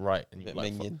just not right, and you're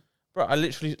like, bro, I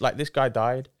literally, like, this guy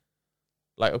died.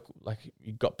 Like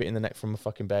he got bit in the neck from a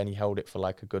fucking bear, and he held it for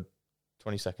like a good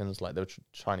 20 seconds. Like, they were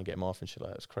trying to get him off and shit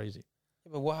like that. It was crazy.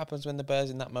 Yeah, but what happens when the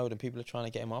bear's in that mode and people are trying to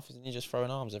get him off? Isn't he just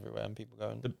throwing arms everywhere and people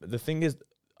going... The thing is,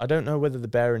 I don't know whether the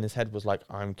bear in his head was like,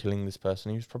 I'm killing this person.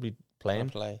 He was probably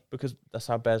playing. Because that's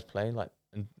how bears play. Like,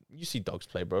 and you see dogs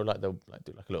play, bro. Like, they'll like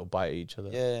do like a little bite at each other.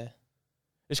 Yeah.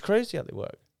 It's crazy how they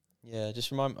work. Yeah,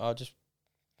 just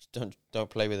don't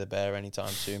play with a bear anytime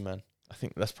soon, man. I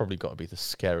think that's probably got to be the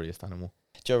scariest animal.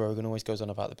 Joe Rogan always goes on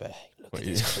about the bear. Look at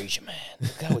this creature, man.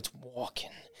 Look how it's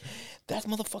walking. That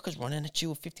motherfucker's running at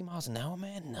you at 50 miles an hour,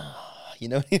 man. Nah. You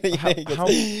know, he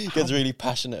gets really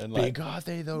passionate and big are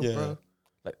they though, bro?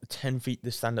 Like 10 feet, they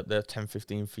stand up there 10,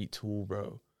 15 feet tall,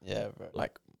 bro. Yeah, bro.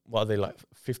 Like, what are they, like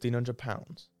 1,500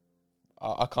 pounds?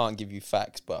 I can't give you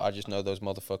facts, but I just know those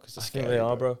motherfuckers are scary. I think they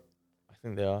are, bro. I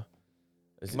think they are.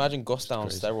 Imagine Gusta on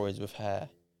steroids with hair.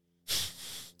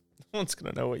 No one's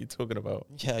going to know what you're talking about.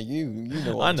 Yeah, you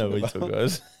know what I know what you're talking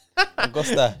about.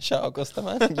 Augusta, shout out Augusta,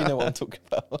 man. You know what I'm talking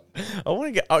about. I want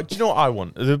to get. Do you know what I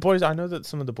want? The boys. I know that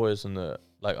some of the boys and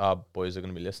our boys are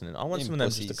going to be listening. I want some of them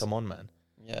just to come on, man.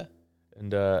 Yeah.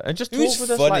 And just talk with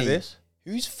us like this.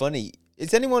 Who's funny?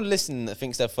 Is anyone listening that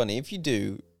thinks they're funny? If you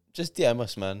do, just DM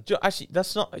us, man. Actually,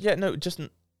 that's not. Yeah, no. Just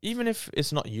even if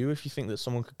it's not you, if you think that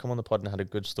someone could come on the pod and had a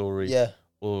good story,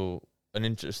 or an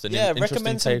interesting,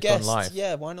 interesting take on life,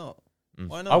 why not?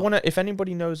 Why not? I want to. If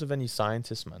anybody knows of any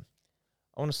scientists, man,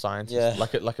 I want a scientist,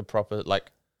 like a proper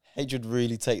like. H would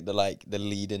really take the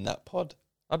lead in that pod.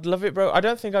 I'd love it, bro. I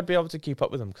don't think I'd be able to keep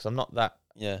up with them because I'm not that.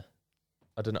 Yeah.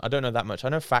 I don't know that much. I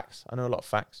know facts. I know a lot of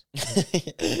facts.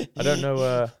 I don't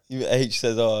know. H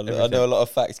says, I know a lot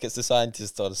of facts. Gets the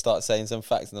scientists on to start saying some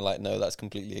facts, and they're like, no, that's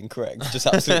completely incorrect. Just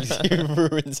absolutely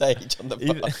ruins H on the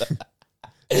pod.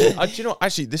 Do you know?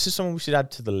 Actually, this is someone we should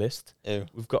add to the list. Ew.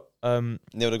 We've got Neil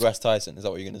deGrasse Tyson. Is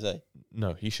that what you're going to say?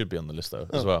 No, he should be on the list though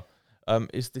as well.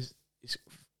 Is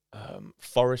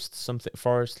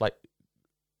Forrest like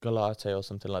Galate or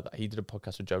something like that? He did a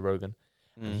podcast with Joe Rogan,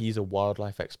 and he's a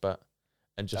wildlife expert.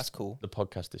 And just that's cool. The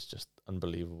podcast is just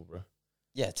unbelievable, bro.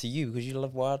 Yeah, to you because you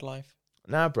love wildlife.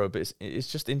 Nah, bro, but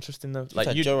it's just interesting though.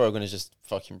 Like Joe Rogan is just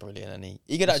fucking brilliant, and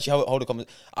he could actually hold a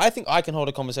conversation. I think I can hold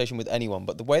a conversation with anyone,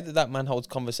 but the way that man holds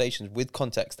conversations with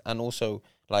context and also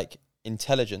like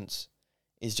intelligence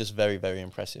is just very, very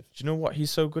impressive. Do you know what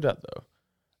he's so good at though?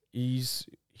 He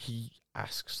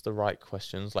asks the right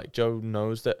questions. Like Joe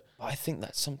knows that. I think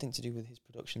that's something to do with his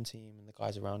production team and the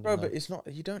guys around him. Bro, but it's not.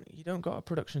 You don't got a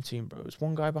production team, bro. It's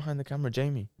one guy behind the camera,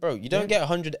 Jamie. Bro, you don't get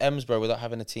 100 M's, bro, without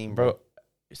having a team, bro.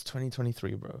 It's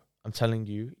 2023, bro. I'm telling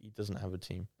you, he doesn't have a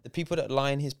team. The people that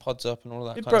line his pods up and all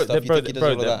that kind of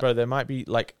stuff. Bro, there might be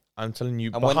like. I'm telling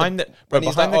you, and behind the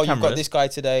cameras, you've got this guy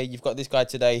today. You've got this guy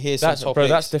today. Here's some topics. Bro,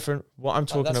 that's different. What I'm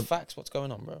talking about. That's facts. What's going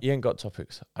on, bro? He ain't got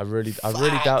topics. I really doubt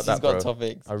that, bro. He's got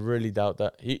topics. I really doubt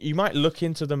that. You might look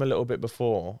into them a little bit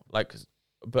before, like,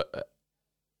 but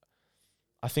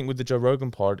I think with the Joe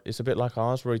Rogan pod, it's a bit like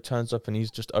ours, where he turns up and he's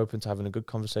just open to having a good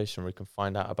conversation where he can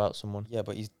find out about someone. Yeah,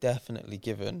 but he's definitely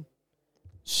given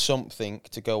something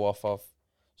to go off of,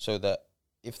 so that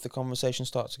if the conversation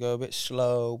starts to go a bit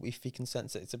slow, if he can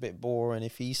sense that it's a bit boring,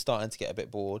 if he's starting to get a bit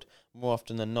bored, more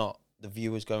often than not, the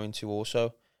viewer's going to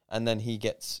also. And then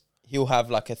he'll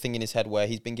have like a thing in his head where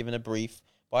he's been given a brief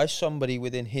by somebody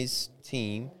within his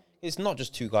team. It's not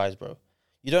just two guys, bro.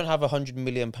 You don't have $100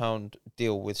 million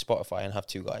deal with Spotify and have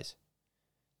two guys.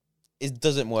 It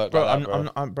doesn't work like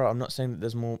that, bro. I'm not saying that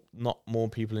there's not more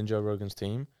people in Joe Rogan's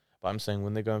team, but I'm saying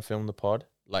when they go and film the pod,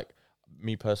 like,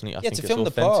 me personally, I think it's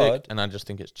authentic, and I just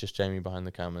think it's just Jamie behind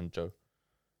the cam and Joe,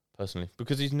 personally,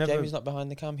 because Jamie's not behind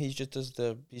the cam. He's just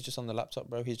on the laptop,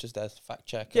 bro. He's just there to fact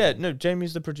check. Yeah, no,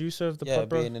 Jamie's the producer of the pod,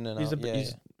 bro. Being in and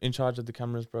he's in charge of the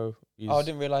cameras, bro. I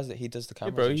didn't realize that he does the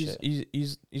cameras. Yeah,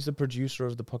 bro. He's the producer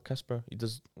of the podcast, bro. He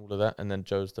does all of that, and then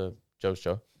Joe's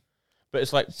Joe. But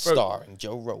it's like, bro, starring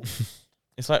Joe Rogan.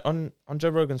 It's like on Joe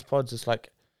Rogan's pods, it's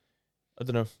like, I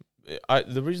don't know,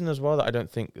 the reason as well that I don't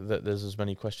think that there's as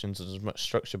many questions and as much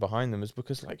structure behind them is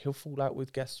because like he'll fall out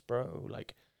with guests, bro.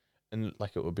 Like, and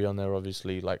like it would be on there,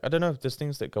 obviously. Like I don't know. There's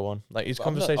things that go on. Like his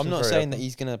conversation. I'm not saying that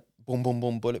he's gonna boom, boom,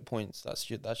 boom, bullet points. That's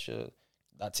it.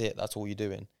 That's all you're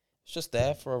doing. It's just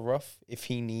there for a rough if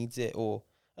he needs it, and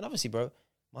obviously, bro,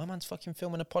 my man's fucking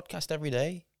filming a podcast every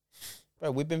day.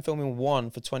 Bro, we've been filming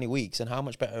one for 20 weeks, and how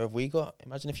much better have we got?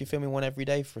 Imagine if you're filming one every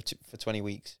day for 20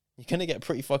 weeks. You're going to get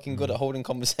pretty fucking good at holding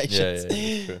conversations.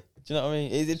 Yeah, true. Do you know what I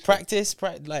mean? It's practice,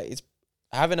 like, it's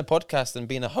having a podcast and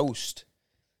being a host.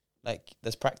 Like,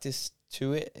 there's practice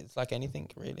to it. It's like anything,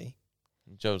 really.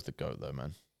 Joe's the GOAT, though,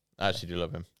 man. I actually do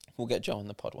love him. We'll get Joe on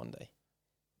the pod one day.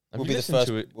 We'll be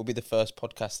the first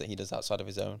podcast that he does outside of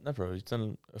his own. No, bro, he's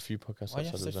done a few podcasts outside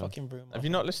of his own. Have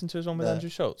you not listened to his one with Andrew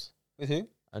Schultz? With who?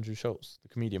 Andrew Schultz, the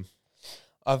comedian.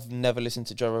 I've never listened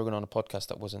to Joe Rogan on a podcast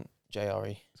that wasn't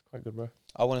JRE. It's quite good, bro.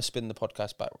 I want to spin the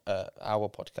podcast back, our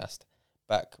podcast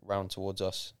back round towards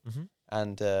us. Mm-hmm.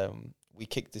 And we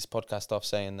kicked this podcast off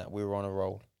saying that we were on a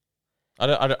roll.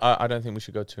 I don't think we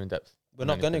should go too in depth. We're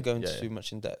not going to go into too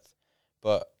much in depth.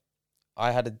 But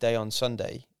I had a day on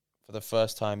Sunday for the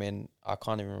first time in, I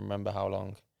can't even remember how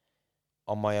long,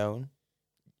 on my own,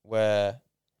 where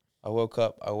I woke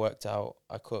up, I worked out,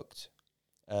 I cooked,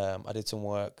 I did some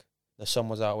work. The sun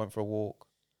was out, I went for a walk.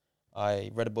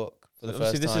 I read a book for the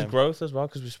first time. This is growth as well,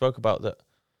 because we spoke about that.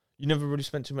 You never really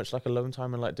spent too much like alone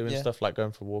time and like doing stuff like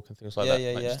going for a walk and things like that.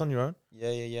 Like just on your own.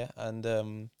 Yeah. And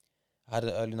I had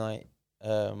an early night.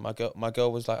 My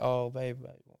girl was like, "Oh, babe, do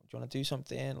you want to do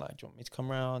something? Like, do you want me to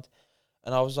come around?"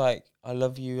 And I was like, "I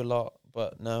love you a lot,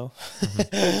 but no."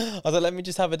 Mm-hmm. I was like, "Let me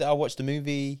just have it." I watched the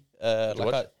movie. I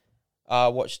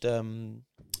watched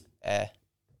Air.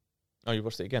 Oh, you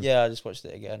watched it again? Yeah, I just watched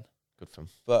it again. Good film.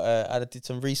 But I did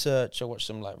some research. I watched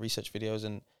some like research videos,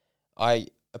 and I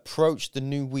approached the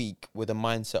new week with a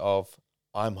mindset of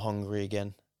I'm hungry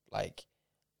again. Like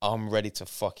I'm ready to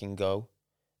fucking go.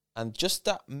 And just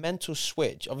that mental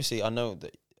switch. Obviously, I know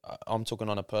that I'm talking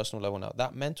on a personal level now.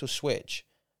 That mental switch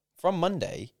from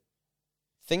Monday,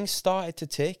 things started to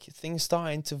tick. Things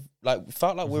starting to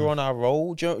felt like we were on our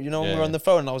roll. You know, when we were on the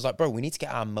phone, and I was like, bro, we need to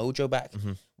get our mojo back.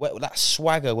 Mm-hmm. That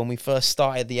swagger when we first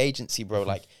started the agency, bro. Mm-hmm.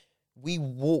 Like we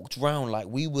walked around like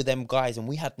we were them guys, and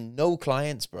we had no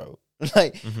clients, bro.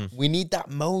 Like we need that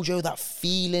mojo, that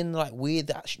feeling like we're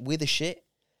the shit.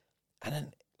 And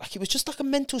then like it was just like a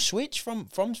mental switch from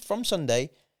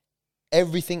Sunday.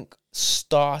 Everything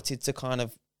started to kind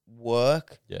of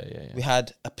work. Yeah. We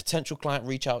had a potential client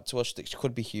reach out to us that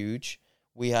could be huge.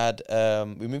 We had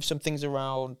we moved some things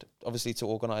around, obviously, to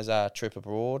organize our trip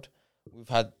abroad. We've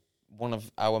had one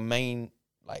of our main,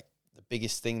 like the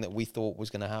biggest thing that we thought was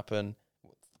going to happen.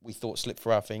 We thought slipped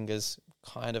through our fingers.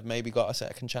 Kind of maybe got a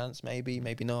second chance, maybe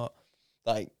not.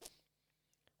 Like,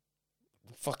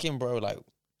 fucking bro, like,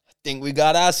 I think we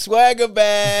got our swagger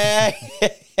back.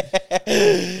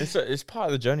 It's part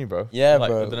of the journey, bro. Yeah, like,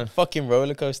 bro. Fucking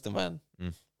roller coaster, man.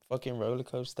 Fucking roller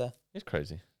coaster. It's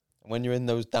crazy. When you're in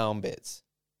those down bits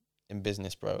in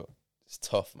business, bro, it's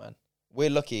tough, man.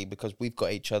 We're lucky because we've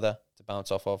got each other to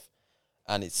bounce off of.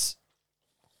 And it's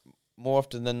more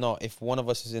often than not, if one of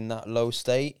us is in that low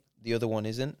state, the other one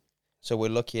isn't. So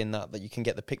we're lucky in that you can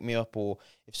get the pick me up, or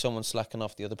if someone's slacking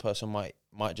off, the other person might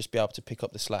just be able to pick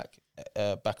up the slack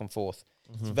back and forth.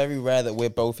 Mm-hmm. It's very rare that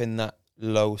we're both in that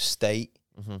low state,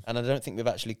 and I don't think we've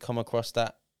actually come across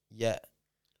that yet.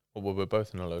 Well, we're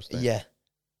both in a low state. Yeah,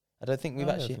 I don't think we've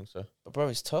I don't think so. But bro,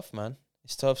 it's tough, man.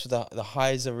 It's tough. So the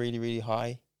highs are really, really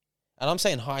high, and I'm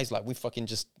saying highs like we fucking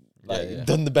just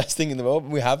done the best thing in the world,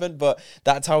 but we haven't. But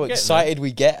that's how excited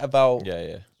we get about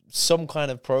some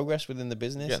kind of progress within the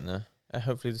business. Getting there.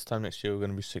 Hopefully this time next year we're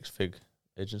going to be 6-figure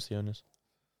agency owners.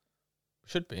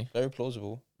 Should be. Very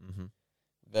plausible. Mm-hmm.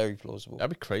 Very plausible. That'd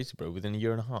be crazy, bro, within a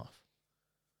year and a half.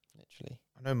 Literally.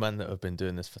 I know men that have been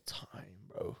doing this for time,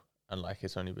 bro. And like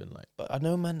it's only been like... But I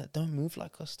know men that don't move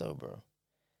like us though, bro.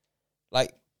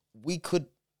 Like, we could...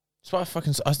 This is what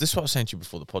I was saying to you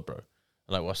before the pod, bro. And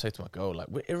like what I say to my girl, like,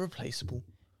 we're irreplaceable.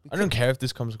 I don't care if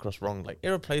this comes across wrong. Like,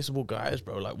 irreplaceable guys,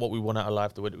 bro. Like, what we want out of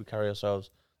life, the way that we carry ourselves,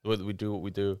 the way that we do what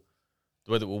we do.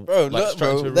 The way that we'll, bro, look,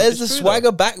 bro. There's the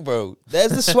swagger back, bro.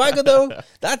 There's the swagger, though.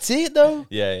 That's it, though.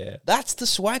 Yeah. That's the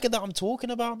swagger that I'm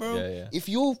talking about, bro. Yeah. If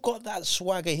you've got that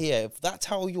swagger here, if that's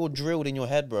how you're drilled in your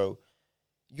head, bro,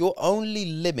 your only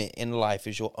limit in life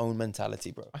is your own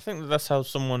mentality, bro. I think that's how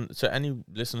to any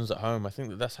listeners at home, I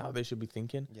think that's how they should be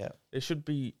thinking. Yeah. They should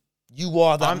be... You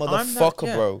are that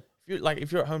motherfucker, bro.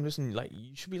 If you're at home listening, like,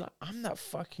 you should be like, I'm that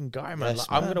fucking guy, man. Yes, like,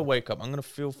 man. I'm going to wake up. I'm going to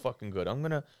feel fucking good. I'm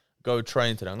going to go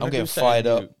train today. I'm getting fired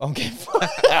up. I'm getting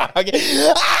fired up.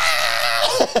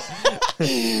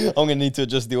 I'm gonna need to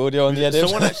adjust the audio on the edit.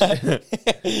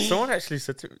 Someone actually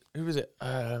said to, who was it? Do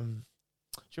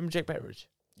you remember Jake Betteridge?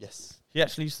 Yes. He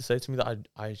actually used to say to me that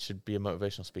I should be a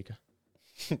motivational speaker.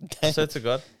 I said to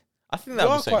God, I think that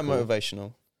was quite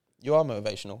motivational. You are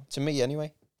motivational to me,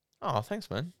 anyway. Oh, thanks,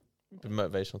 man. You've been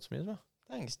motivational to me as well.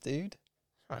 Thanks, dude.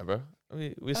 All right, bro.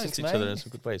 We assist each other in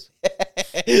some good ways.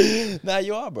 Nah,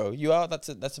 you are, bro. You are. That's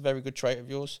a very good trait of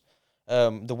yours.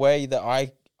 The way that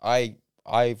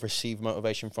I've received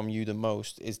motivation from you the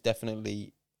most is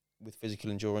definitely with physical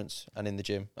endurance and in the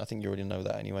gym. I think you already know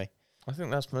that anyway. I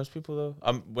think that's most people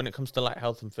though. When it comes to like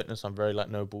health and fitness, I'm very like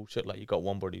no bullshit. Like you got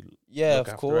one body. Yeah,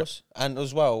 of course. And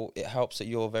as well, it helps that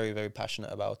you're very, very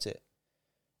passionate about it.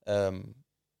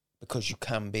 Because you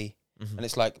can be. Mm-hmm. And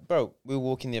it's like, bro, we were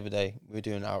walking the other day. We were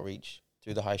doing outreach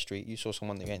through the high street. You saw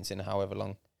someone that went in however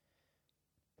long.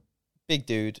 Big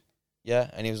dude.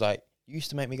 Yeah. And he was like, you used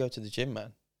to make me go to the gym,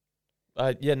 man.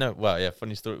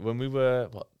 Funny story. When we were,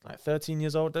 13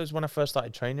 years old? That was when I first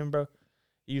started training, bro.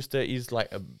 He's definitely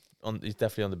on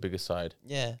the bigger side.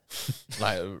 Yeah.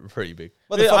 Like, pretty big.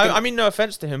 Well, I mean, no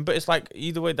offense to him, but it's like,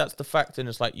 either way, that's the fact, and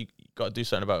it's like, you got to do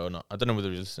something about it or not. I don't know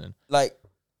whether he's listening. Like,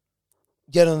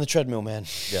 get on the treadmill, man.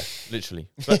 Yeah, literally.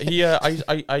 But he,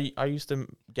 I used to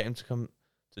get him to come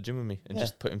to the gym with me and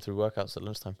just put him through workouts at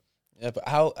lunchtime. Yeah, but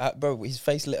how, bro, his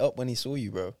face lit up when he saw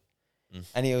you, bro.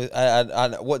 And he was,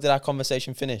 and what did our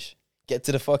conversation finish? Get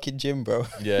to the fucking gym, bro.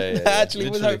 Yeah. That actually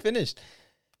was how it finished.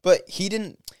 But he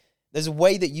didn't. There's a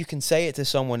way that you can say it to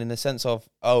someone in the sense of,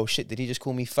 oh shit, did he just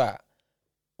call me fat?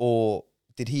 Or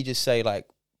did he just say like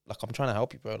I'm trying to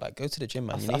help you, bro. Like, go to the gym,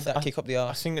 man. You need that kick up the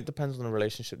arse. I think it depends on the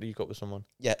relationship that you got with someone.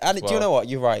 Yeah, and do you know what?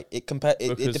 You're right. It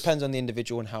depends on the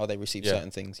individual and how they receive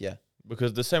certain things. Yeah.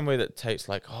 Because the same way that takes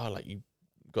like, you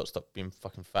got to stop being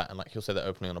fucking fat, and like he'll say that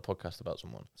openly on a podcast about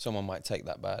someone. Someone might take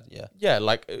that bad. Yeah. Yeah,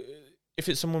 like if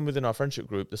it's someone within our friendship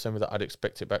group, the same way that I'd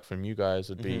expect it back from you guys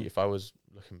would be if I was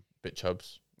looking a bit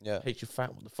chubs. Yeah. Hate you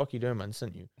fat. What the fuck are you doing, man?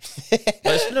 Sent you.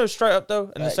 But no, straight up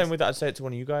though. And the same way that I'd say it to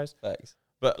one of you guys. Thanks.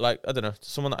 But like, I don't know, to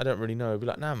someone that I don't really know, I'd be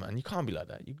like, nah, man, you can't be like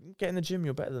that. You get in the gym,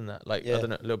 you're better than that. Like, I don't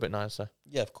know, a little bit nicer.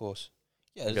 Yeah, of course.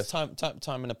 Yeah, there's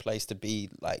time and a place to be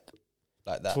like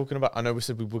that. Talking about, I know we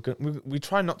said we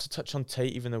try not to touch on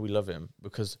Tate, even though we love him,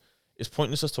 because it's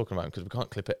pointless us talking about him because we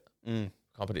can't clip it. Can't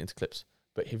put it into clips.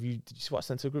 But did you see what I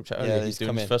sent to the group chat earlier? Yeah, he's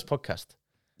doing his first podcast.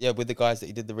 Yeah, with the guys that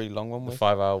he did the really long one with. The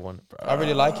 5-hour one. I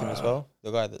really like him as well. The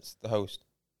guy that's the host.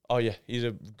 Oh yeah, he's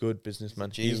a good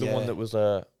businessman. He's the one that was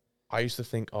I used to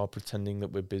think, pretending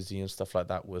that we're busy and stuff like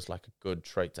that was like a good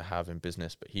trait to have in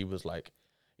business. But he was like,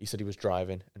 he said he was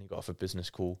driving and he got off a business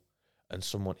call, and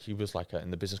he was like,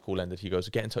 in the business call ended, he goes,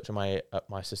 get in touch with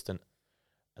my assistant,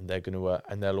 and they're gonna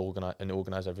they'll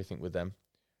organize everything with them.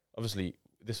 Obviously,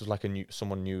 this was like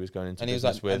someone new was going into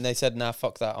business with, and they said, "Nah,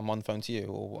 fuck that, I'm on the phone to you."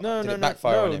 Or what? No.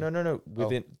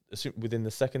 Within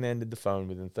the second they ended the phone,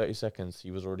 within 30 seconds,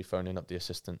 he was already phoning up the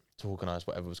assistant to organize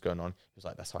whatever was going on. He was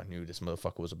like, "That's how I knew this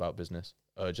motherfucker was about business,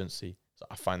 urgency." So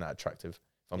I find that attractive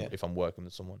if I'm working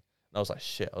with someone. And I was like,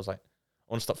 "Shit!" I was like,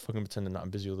 "I want to stop fucking pretending that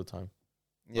I'm busy all the time."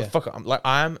 Yeah, fuck it.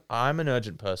 I'm an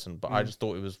urgent person, but I just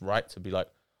thought it was right to be like,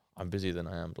 I'm busier than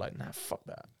I am. Like, nah, fuck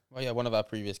that. Well, yeah, one of our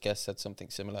previous guests said something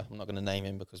similar. I'm not going to name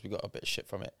him because we got a bit of shit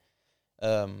from it.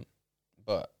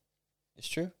 But it's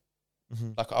true.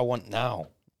 Mm-hmm. Like, I want now.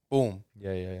 Boom.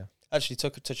 Yeah. Actually,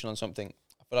 touching on something,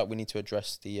 I feel like we need to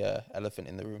address the elephant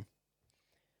in the room.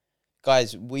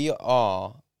 Guys, we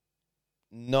are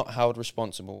not held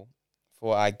responsible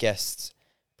for our guests'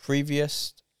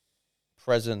 previous,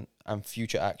 present, and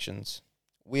future actions.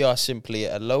 We are simply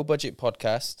a low-budget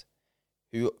podcast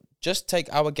who just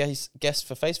take our guests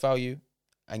for face value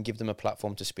and give them a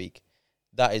platform to speak.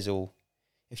 That is all.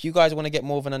 If you guys want to get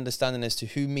more of an understanding as to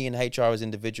who me and HR as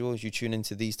individuals, you tune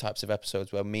into these types of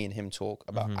episodes where me and him talk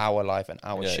about our life and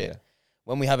our shit. Yeah.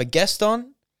 When we have a guest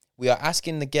on, we are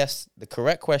asking the guests the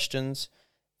correct questions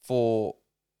for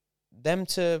them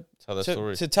to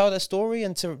tell their story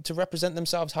and to represent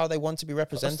themselves how they want to be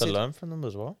represented. To learn from them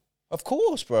as well. Of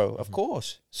course, bro. Of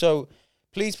course. So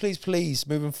please,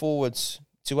 moving forwards,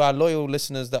 to our loyal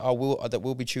listeners that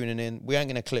will be tuning in, we ain't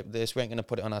going to clip this. We ain't going to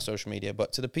put it on our social media.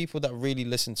 But to the people that really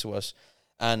listen to us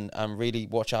and really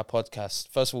watch our podcast,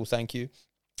 first of all, thank you.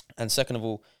 And second of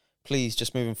all, please,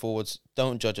 just moving forwards,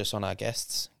 don't judge us on our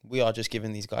guests. We are just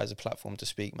giving these guys a platform to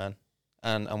speak, man.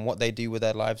 And what they do with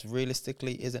their lives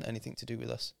realistically isn't anything to do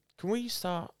with us. Can we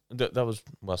start? That was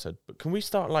well said. But can we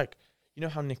start like, you know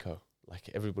how Nico, like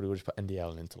everybody would just put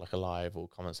NDL into like a live or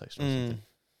comment section or something?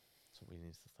 So we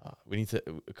need to start. We need to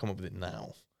come up with it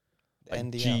now. like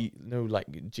NDL.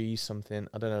 like G something.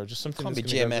 I don't know, just something. Can't be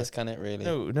GMS, can it really?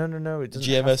 No. It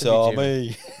doesn't. GMS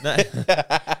Army.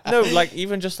 No, like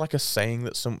even just like a saying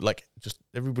that just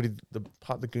everybody, the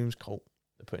part of the Gooms cult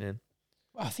they're putting in.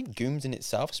 Well, I think Gooms in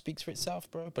itself speaks for itself,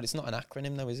 bro. But it's not an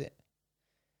acronym, though, is it?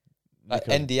 Like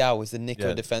Nico. NDL is the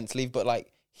Nico Defense League, but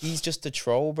like he's just a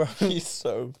troll, bro. He's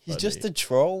so funny. He's just a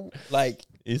troll. Like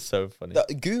He's so funny.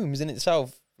 the Gooms in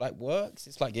itself like works.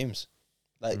 It's like Gooms.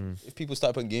 Like if people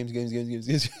start putting Gooms.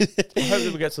 I hope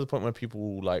that we get to the point where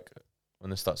people like when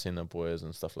they start seeing their boys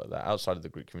and stuff like that outside of the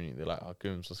Greek community, they're like, "Oh,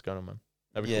 Gooms, what's going on, man?"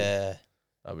 That'd be cool.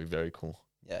 That'd be very cool.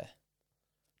 Yeah.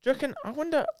 Do you reckon? I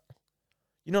wonder.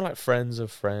 You know, like friends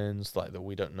of friends, like that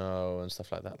we don't know and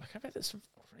stuff like that. Like I bet there's some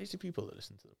crazy people that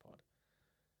listen to the pod.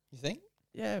 You think?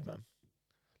 Yeah, man.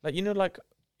 Like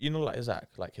like Zach,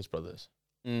 like his brothers.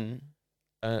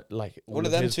 Like all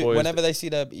of them his too. boys, Whenever they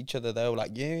see each other, they're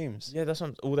like Gooms. Yeah, that's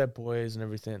all their boys and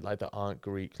everything, like that aren't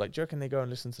Greek. Like, do you reckon they go and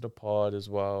listen to the pod as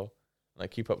well? Like,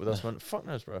 keep up with us, man. Fuck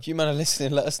knows, bro. If you man are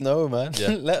listening, let us know, man. Yeah,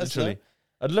 let us know.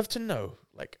 I'd love to know,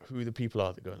 like, who the people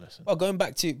are that go and listen. Well, going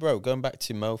back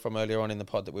to Mo from earlier on in the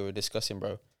pod that we were discussing,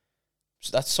 bro.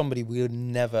 So that's somebody we would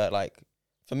never, like,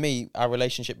 for me, our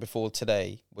relationship before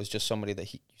today was just somebody that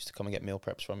he used to come and get meal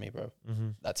preps from me, bro. Mm-hmm.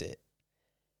 That's it.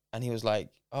 And he was like,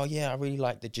 oh, yeah, I really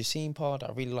like the Jasine pod.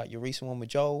 I really like your recent one with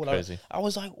Joel. Crazy. I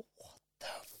was like, what the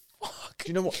fuck? Do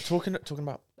you know what? Talking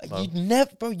about... Like, Mo. you'd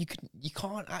never, bro, you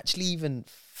can't actually even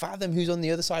fathom who's on the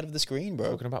other side of the screen,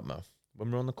 bro. Talking about Mo. When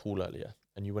we were on the call earlier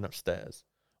and you went upstairs,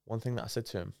 one thing that I said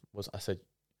to him was, I said,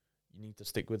 you need to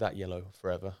stick with that yellow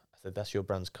forever. I said, that's your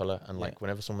brand's colour. And, like,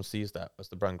 whenever someone sees that, as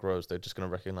the brand grows, they're just going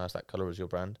to recognise that colour as your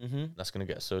brand. Mm-hmm. That's going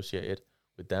to get associated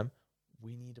with them.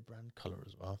 We need a brand colour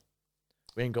as well.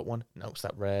 We ain't got one. No, it's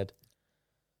that red.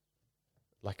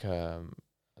 Like, I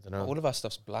don't know. All of our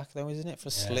stuff's black, though, isn't it? For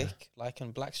slick. Like,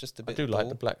 and black's just a bit I do like dull.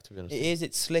 the black, to be honest. It is.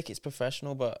 It's slick. It's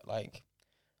professional. But, like,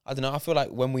 I don't know. I feel like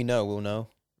when we know, we'll know.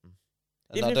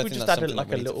 And Even I if don't we think just that's added, something like,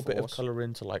 that a we need to little bit of force. colour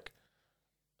into, like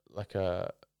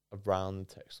a brown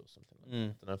text or something.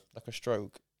 I don't know. Like a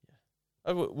stroke.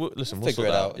 Listen, We'll we'll figure sort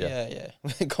it that out.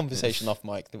 Yeah. Conversation off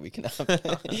mic that we can have.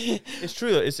 It's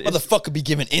true, though. It's Motherfucker be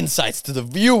giving insights to the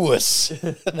viewers.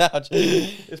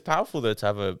 it's powerful, though, to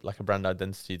have a brand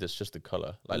identity that's just the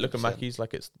colour. Like, look at 100%. Mackey's,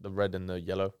 like, it's the red and the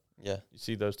yellow. Yeah. You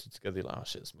see those two together, you're like, oh,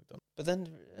 shit, it's McDonald's. But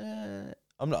then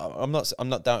I'm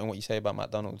not doubting what you say about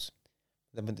McDonald's.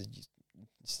 Then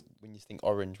when you think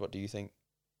orange, what do you think?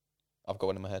 I've got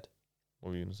one in my head. What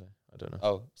were you going to say? I don't know.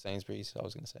 Oh, Sainsbury's, I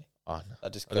was going to say. Oh, no.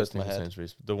 That just I don't goes to my think it's head.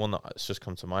 Sainsbury's. The one that's just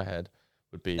come to my head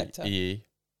would be Nectar? EE.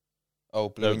 Oh,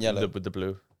 blue and yellow. With the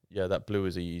blue. Yeah, that blue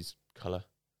is EE's colour. Do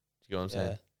you get what I'm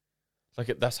saying?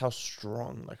 Like, that's how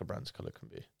strong, like, a brand's colour can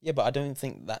be. Yeah, but I don't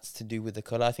think that's to do with the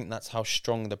colour. I think that's how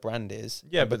strong the brand is.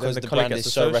 Yeah, And but then because the the colour brand gets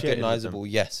is so associated with them. recognisable,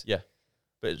 yes. Yeah.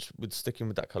 But it's with sticking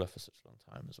with that colour for such a long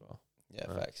time as well. Yeah,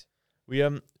 Right. facts. We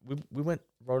went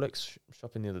Rolex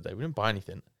shopping the other day. We didn't buy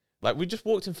anything. Like, we just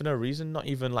walked in for no reason, not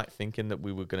even, like, thinking that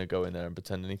we were going to go in there and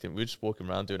pretend anything. We were just walking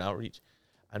around doing outreach.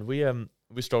 And we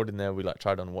strolled in there. We, like,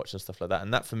 tried on a watch and stuff like that.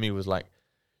 And that, for me, was, like,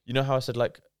 you know how I said,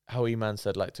 like, how E-Man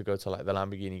said, like, to go to, like, the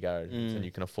Lamborghini garage and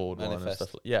you can afford one and Manifest.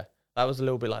 stuff. Yeah, that was a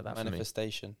little bit like that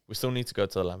Manifestation. for me. We still need to go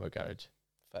to the Lambo garage.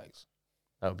 Facts.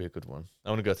 That would be a good one. I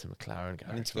want to go to the McLaren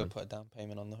garage. I need to go man. put a down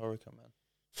payment on the Huracan, man.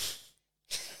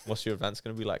 What's your advance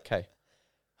going to be like, K?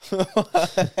 Put Put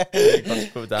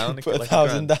it down. and get, like, $1,000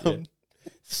 grand. down.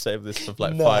 Yeah. Save this for,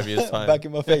 like, Nah, 5 years' time. Back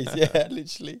in my face, yeah,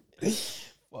 literally.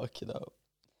 Fuck it up.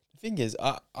 The thing is,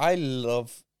 I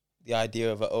love the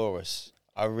idea of an Urus.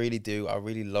 I really do. I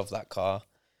really love that car.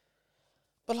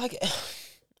 But, like,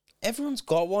 everyone's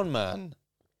got one, man.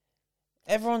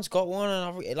 Everyone's got one,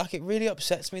 and it really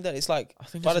upsets me that it's like I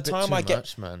think by it's the a bit time too I get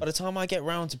much, man. by the time I get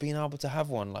round to being able to have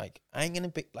one, like I ain't gonna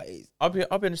be like I'll be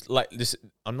honest. Like this,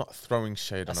 I'm not throwing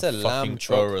shade That's on a a lamb fucking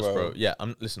truck, Urus, bro. bro. Yeah,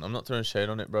 I'm not throwing shade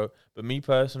on it, bro. But me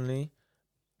personally,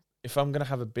 if I'm gonna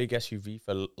have a big SUV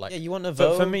for like, yeah, you want a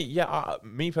for Vogue. me, yeah,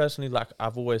 me personally, like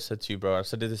I've always said to you, bro. I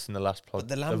said this in the last But pod.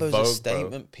 the Lambo's Vogue, a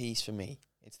statement piece for me.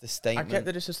 It's the Bro. I statement. get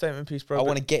that it's a statement piece, bro. I but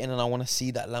want to get in and I want to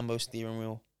see that Lambo steering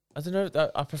wheel. I don't know.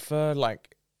 I prefer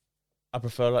like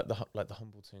the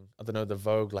humble thing. I don't know, the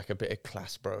Vogue, like a bit of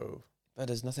class, bro. But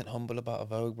there's nothing humble about a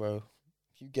Vogue, bro.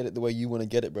 If you get it the way you want to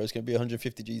get it, bro, it's gonna be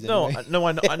 150 G's No, anyway.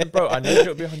 I know, bro. I know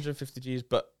it'll be 150 G's,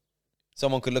 but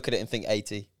Someone could look at it and think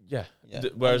 80. yeah. Yeah.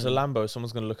 Whereas a Lambo,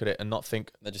 someone's gonna look at it and not think.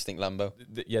 They just think Lambo.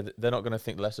 They're not going to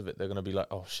think less of it. They're going to be like,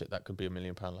 oh shit, that could be £1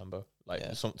 million Lambo. Like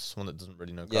Yeah. someone that doesn't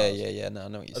really know cars. Yeah. No, I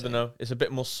know what you're I saying. don't know. It's a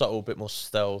bit more subtle, a bit more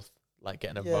stealth, like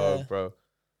getting a Yeah. Vogue, bro.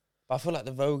 But I feel like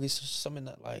the Vogue is just something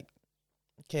that, like,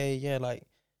 okay, yeah, like,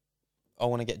 I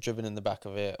want to get driven in the back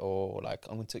of it, or like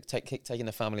I'm going to taking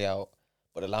the family out.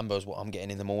 But the Lambo's what I'm getting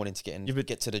in the morning to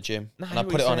get to the gym. And I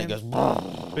put it on, it goes...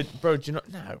 But, bro, do you know...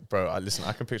 No, bro, listen,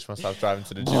 I can picture myself driving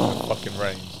to the gym with fucking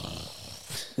rain.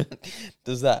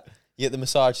 Does that. You get the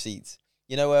massage seats.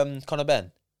 You know Conor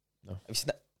Benn? No. Have you seen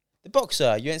that? The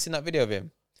boxer. You ain't seen that video of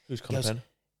him? Who's Conor Benn?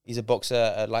 He's a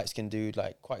boxer, a light-skinned dude,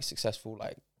 like, quite successful,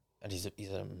 like... And he's a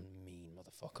mean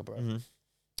motherfucker, bro. Mm-hmm.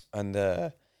 And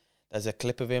there's a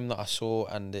clip of him that I saw,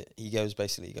 and he goes,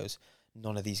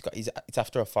 none of these guys. It's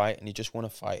after a fight, and he just won a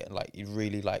fight, and like he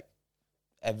really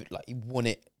he won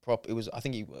it proper. It was, I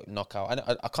think, he knockout.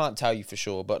 I can't tell you for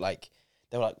sure, but like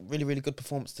they were like really, really good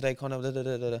performance today, Conor. Da, da,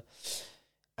 da, da, da.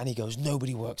 And he goes,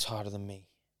 nobody works harder than me.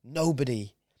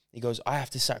 Nobody. He goes, I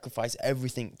have to sacrifice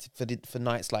everything for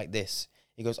nights like this.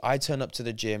 He goes, I turn up to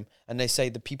the gym, and they say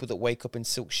the people that wake up in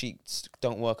silk sheets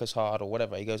don't work as hard or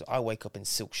whatever. He goes, I wake up in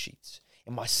silk sheets,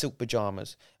 in my silk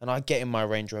pajamas, and I get in my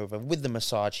Range Rover with the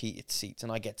massage heated seats,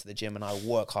 and I get to the gym and I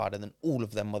work harder than all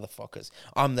of them motherfuckers.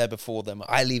 I'm there before them.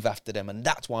 I leave after them, and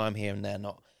that's why I'm here and they're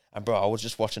not. And bro, I was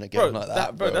just watching a game like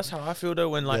that. Bro, that's how I feel though.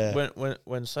 When like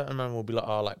when certain men will be like,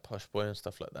 oh, like posh boy and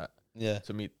stuff like that. Yeah.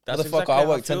 To me, that's motherfucker, exactly I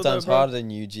work 10 times harder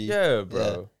than you, G. Yeah, bro.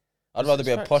 Yeah. I'd rather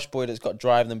be a posh boy that's got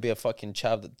drive than be a fucking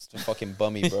chav that's a fucking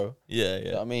bummy, bro. Yeah. You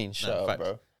know what I mean? Shut up,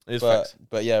 bro. It's facts.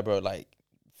 But yeah, bro, like.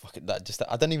 Fucking that just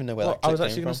I don't even know where that I was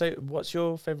actually going to say, what's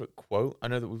your favourite quote? I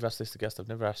know that we've asked this to guests. I've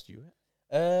never asked you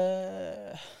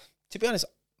it. To be honest,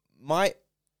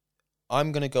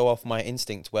 I'm going to go off my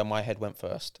instinct where my head went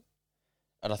first.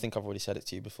 And I think I've already said it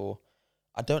to you before.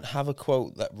 I don't have a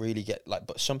quote that really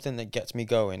but something that gets me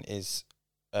going is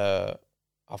there's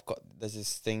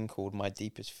this thing called my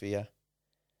deepest fear.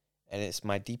 And it's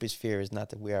my deepest fear is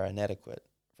not that we are inadequate.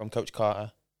 From Coach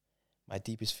Carter. My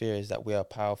deepest fear is that we are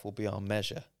powerful beyond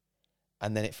measure.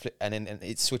 And then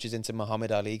it switches into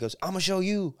Muhammad Ali. He goes, I'm going to show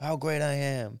you how great I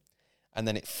am. And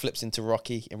then it flips into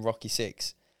Rocky in Rocky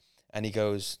 6. And he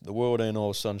goes, the world ain't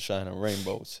all sunshine and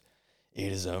rainbows.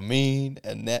 It is a mean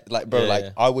and that. Like,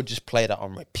 bro, I would just play that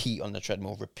on repeat on the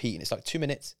treadmill, repeat. And it's like 2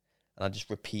 minutes. And I just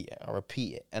repeat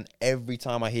it. And every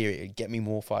time I hear it, it'd get me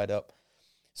more fired up.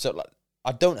 So, like,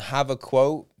 I don't have a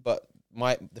quote, but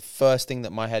the first thing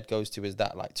that my head goes to is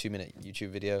that like 2-minute YouTube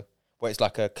video where it's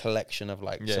like a collection of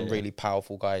like some really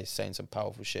powerful guys saying some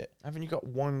powerful shit. Haven't you got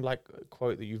one like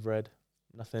quote that you've read?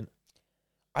 Nothing.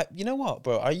 You know what,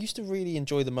 bro? I used to really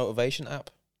enjoy the motivation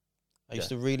app. I used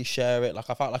to really share it. Like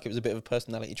I felt like it was a bit of a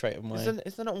personality trait of mine.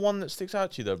 Is there not one that sticks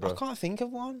out to you though, bro? I can't think of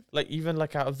one. Like even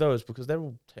like out of those because they're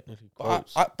all technically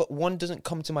quotes. But one doesn't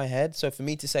come to my head. So for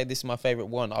me to say this is my favorite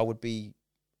one, I would be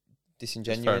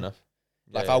disingenuous. Fair enough.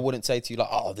 Like, I wouldn't say to you, like,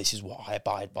 oh, this is what I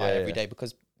abide by every day,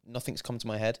 because nothing's come to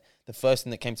my head. The first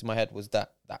thing that came to my head was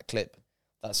that clip.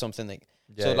 That's something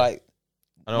that... like,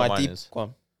 I know my deep... Go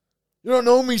on. You don't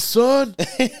know me, son.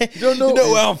 You don't know... You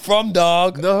know where I'm from,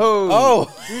 dog. No. Oh.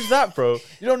 Who's that, bro?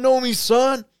 You don't know me,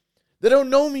 son. They don't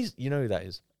know me. You know who that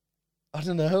is? I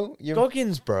don't know.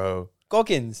 Goggins, bro.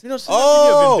 Goggins. You know, some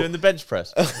video of him doing the bench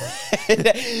press. I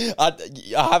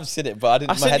have seen it, but I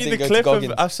didn't. My head didn't go to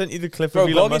Goggins. I've sent you the clip bro, of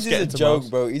Elon Goggins Musk is a joke,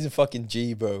 bro. He's a fucking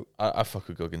G, bro. I fuck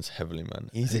with Goggins heavily, man.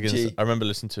 He's a G. I remember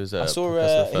listening to his. I saw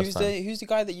who's the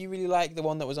guy that you really like, the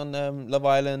one that was on Love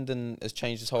Island and has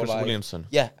changed his whole life. Chris Williamson.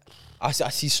 Yeah, I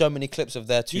see so many clips of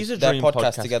their He's a their dream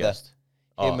podcast together. Guest.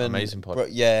 Oh, amazing podcast.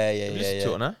 Yeah. Have you listened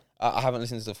to it now? I haven't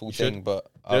listened to the full thing, but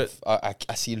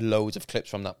I see loads of clips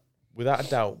from that. Without a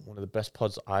doubt, one of the best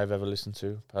pods I've ever listened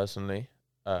to, personally,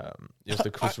 is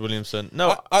the Chris Williamson.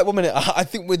 No, 1 minute. I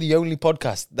think we're the only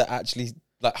podcast that actually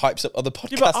like hypes up other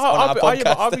podcasts on our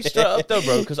podcast. I'll be straight up though,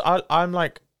 bro, because I'm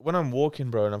like, when I'm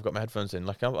walking, bro, and I've got my headphones in,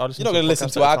 like, I'll listen. You're not going to listen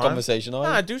to our conversation, are you?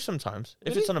 Nah, I do sometimes.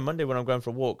 Really? If it's on a Monday when I'm going for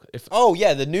a walk. Oh,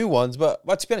 yeah, the new ones. But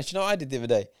to be honest, you know what I did the other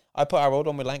day? I put our old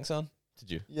one with Lanks on.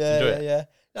 Did you? Yeah.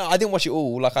 No, I didn't watch it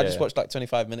all. Like, I just watched like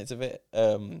 25 minutes of it.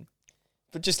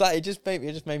 But just like, it just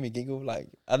made me giggle. Like,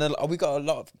 and then we got a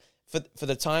lot of, for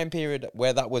the time period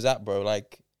where that was at, bro,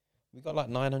 like, we got like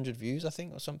 900 views, I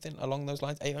think, or something along those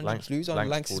lines. 800 views on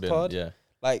Lanks' pod. Yeah.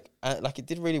 Like it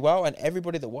did really well, and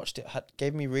everybody that watched it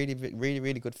gave me really, really,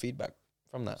 really good feedback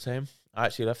from that. Same. I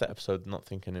actually left that episode not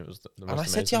thinking it was the most amazing. And I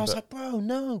said to you, I was like, bro,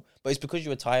 no. But it's because you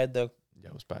were tired, though. Yeah,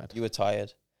 it was bad. You were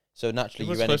tired. So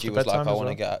naturally, your energy was like, I want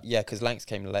to get out. Yeah, because Lanks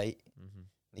came late. Mm-hmm.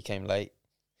 He came late.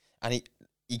 And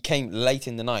he came late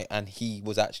in the night, and he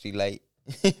was actually late.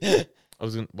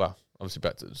 Obviously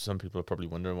back to, some people are probably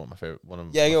wondering what my favorite one of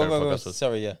my favorite podcasts was.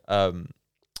 Sorry, yeah.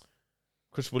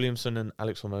 Chris Williamson and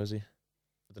Alex Hormozy.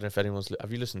 I don't know if anyone's...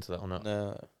 have you listened to that or not?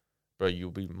 No. Bro,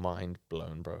 you'll be mind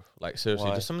blown, bro. Like,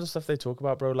 seriously, just some of the stuff they talk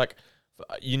about, bro. Like,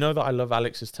 You know that I love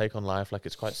Alex's take on life. Like,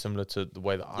 it's quite similar to the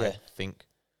way that I think.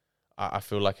 I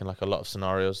feel like in like a lot of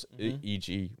scenarios,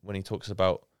 e.g. when he talks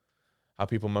about how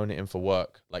people moan at him for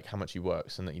work, like how much he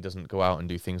works and that he doesn't go out and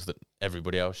do things that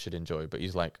everybody else should enjoy. But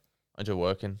he's like, I enjoy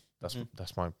working. That's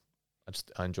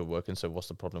I enjoy working. So what's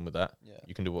the problem with that? Yeah.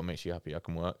 You can do what makes you happy. I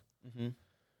can work.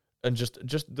 And just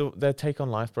their take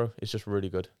on life, bro, is just really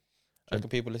good. And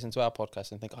people listen to our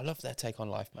podcast and think, I love their take on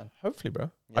life, man. Hopefully, bro.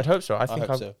 Yeah. I'd hope so.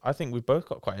 I think we've both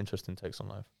got quite interesting takes on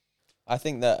life. I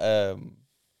think that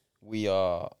we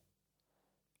are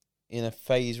in a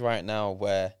phase right now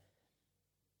where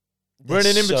we're in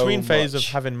an in-between phase of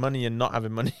having money and not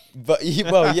having money. But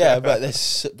well, yeah, but there's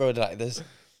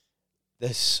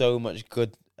so much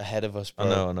good ahead of us, bro.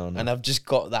 I know. And I've just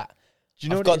got that. Do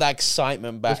you know I've got that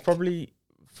excitement back. There's probably,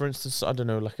 for instance, I don't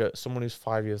know, like someone who's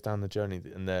 5 years down the journey,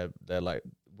 and they're like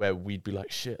where we'd be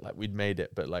like shit, like we'd made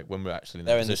it, but like when we're actually in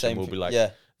that position, we'll be like,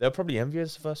 they're probably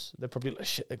envious of us. They're probably like,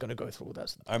 shit, they're gonna go through all that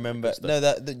stuff. I remember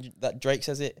that Drake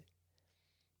says it.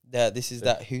 Yeah, this is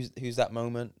that who's that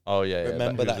moment. Oh yeah,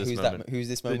 remember that who's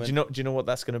this moment. Do you know what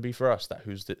that's gonna be for us? That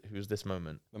who's this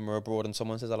moment? When we're abroad and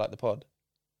someone says I like the pod.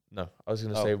 No, I was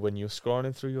gonna say when you're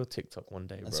scrolling through your TikTok one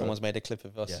day, and someone's made a clip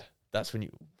of us. Yeah, that's when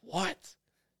you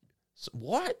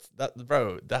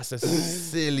that's a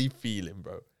silly feeling,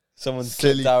 bro. Someone's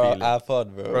clipped our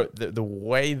pod, bro. The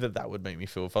way that would make me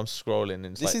feel if I'm scrolling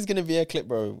and this is gonna be a clip,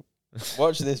 bro.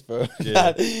 Watch this, bro.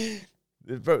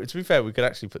 Bro, to be fair, we could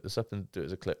actually put this up and do it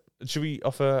as a clip. Should we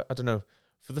offer, I don't know,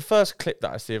 for the first clip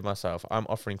that I see of myself, I'm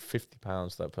offering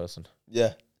 £50 to that person.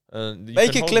 Yeah.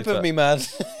 Make a clip of me, man.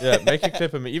 Yeah, make a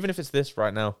clip of me, even if it's this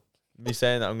right now. Me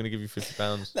saying that I'm going to give you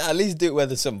 £50. Nah, at least do it where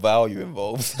there's some value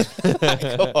involved.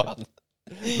 Come on.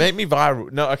 Make me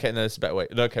viral. No, okay, no, it's a better way.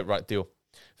 No, okay, right, deal.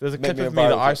 If there's a clip of me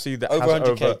that I see that over has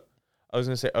 100K. I was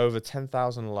going to say over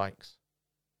 10,000 likes.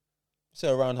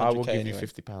 So around 100K. I will give you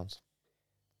 £50.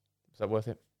 Is that worth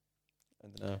it? I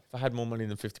don't know. If I had more money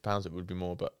than £50, it would be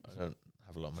more, but I don't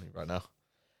have a lot of money right now.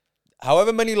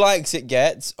 However many likes it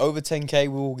gets, over 10K, we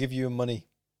will give you money.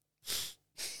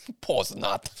 Pause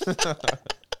that.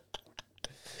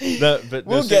 No, but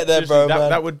we'll get there, bro.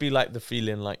 That would be like the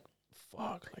feeling like,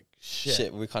 fuck, like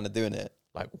shit. We're kind of doing it.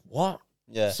 Like, what?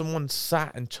 Yeah. Someone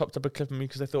sat and chopped up a clip of me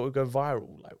because they thought it would go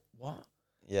viral. Like, what?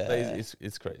 Yeah. Like,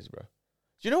 it's crazy, bro.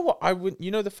 Do you know what? You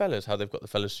know the fellas, how they've got the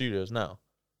fellas studios now?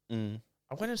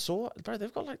 I went and saw it. Bro,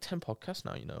 they've got like 10 podcasts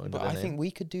now, you know. But I think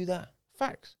we could do that.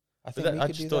 Facts. I think we could do that.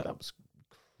 I just thought that was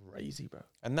crazy, bro.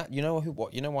 And that, you know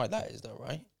why that is though,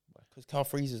 right? Because Carl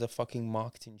Freeze is a fucking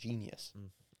marketing genius.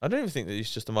 I don't even think that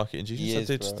he's just a marketing genius.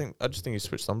 I just think he's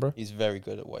switched on, bro. He's very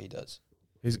good at what he does.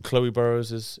 Chloe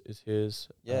Burrows is his.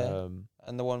 Yeah.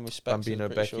 And the one with Specs, Bambino,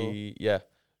 Becky. Sure.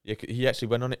 Yeah. He actually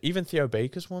went on it. Even Theo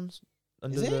Baker's ones.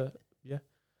 Yeah.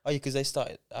 Oh, yeah, because they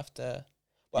started after.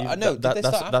 Well, I know.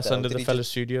 That's under the Fellas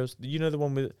Studios. You know the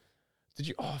one with. Did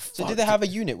you? Oh, fuck. So did they have a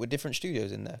unit with different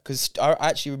studios in there? Because I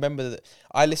actually remember that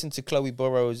I listened to Chloe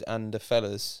Burrows and the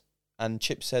Fellas, and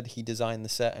Chip said he designed the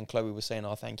set, and Chloe was saying,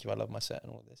 "Oh, thank you, I love my set,"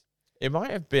 and all this. It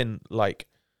might have been like,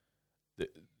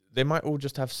 they might all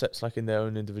just have sets like in their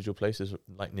own individual places,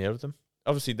 like near them.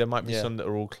 Obviously, there might be some that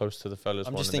are all close to the Fellas.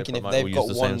 I'm just thinking if they've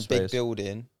got one big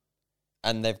building,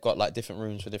 and they've got like different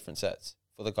rooms for different sets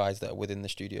for the guys that are within the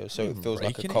studio, so it feels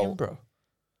like a cult, bro.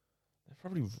 They're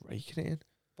probably raking it in.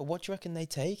 But what do you reckon they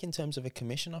take in terms of a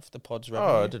commission off the pod's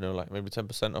revenue? Oh, I don't know, like maybe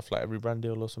 10% off like every brand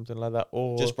deal or something like that,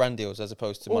 or just brand deals as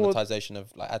opposed to monetization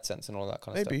of like AdSense and all that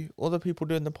kind of stuff. Maybe all the people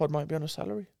doing the pod might be on a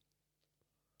salary.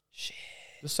 Shit.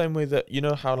 The same way that you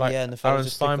know how like Aaron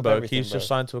Steinberg, he's just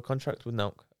signed to a contract with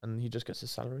Nelk and he just gets his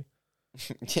salary.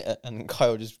 Yeah, and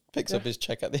Kyle just picks up his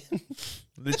check at the end.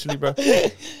 Literally, bro.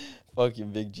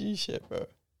 Fucking big G shit, bro.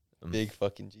 Big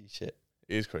fucking G shit.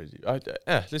 It is crazy.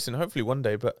 Listen, hopefully one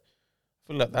day, but I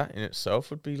feel like that in itself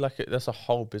would be like that's a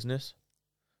whole business.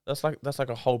 That's like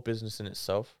a whole business in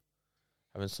itself.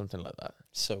 Having something like that.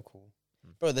 So cool.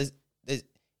 Bro,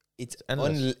 it's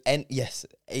endless. Yes,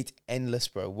 it's endless,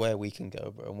 bro, where we can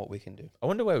go, bro, and what we can do. I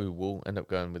wonder where we will end up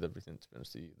going with everything, to be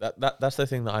honest with you. That's the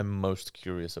thing that I'm most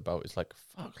curious about. It's like,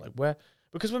 fuck, like where?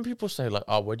 Because when people say like,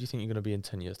 oh, where do you think you're going to be in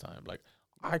 10 years' time? Like,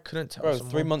 I couldn't tell. Bro,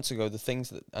 3 months ago, the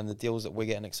things and the deals that we're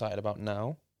getting excited about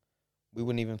now, we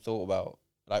wouldn't even thought about.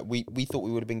 Like, we thought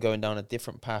we would have been going down a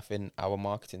different path in our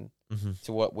marketing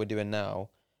to what we're doing now.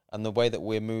 And the way that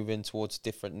we're moving towards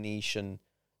different niche and,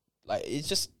 like, it's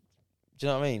just, do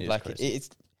you know what I mean? Like, it's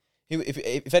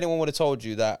if anyone would have told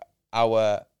you that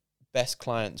our best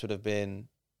clients would have been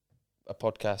a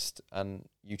podcast and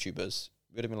YouTubers,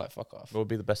 we would have been like, fuck off. What would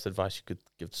be the best advice you could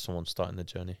give to someone starting their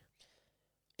journey?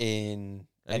 In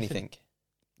anything.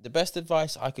 the best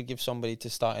advice I could give somebody to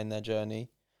start in their journey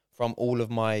from all of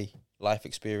my life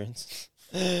experience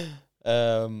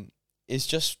is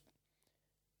just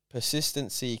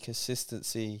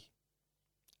consistency,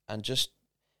 and just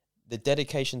the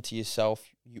dedication to yourself.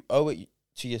 You owe it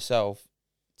to yourself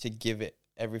to give it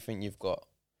everything you've got.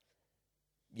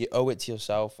 You owe it to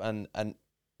yourself, and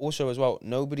also as well,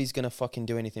 nobody's gonna fucking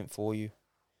do anything for you.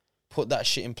 Put that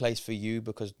shit in place for you,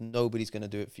 because nobody's gonna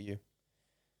do it for you.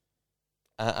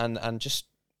 And just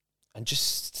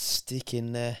stick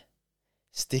in there,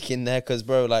 because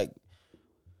bro, like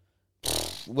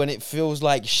when it feels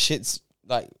like shit's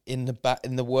like in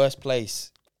the worst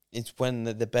place, it's when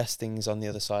the best thing's on the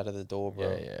other side of the door,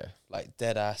 bro. Yeah. Like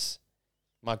dead ass.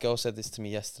 My girl said this to me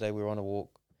yesterday. We were on a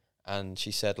walk, and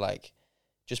she said, like,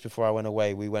 just before I went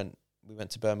away, we went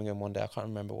to Birmingham one day. I can't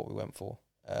remember what we went for.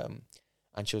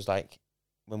 And she was like,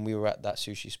 when we were at that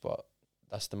sushi spot,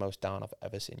 that's the most down I've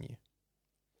ever seen you.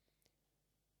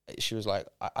 She was like,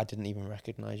 I didn't even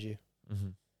recognize you. Mm-hmm.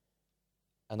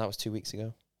 And that was 2 weeks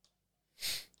ago.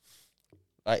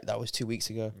 Like, that was 2 weeks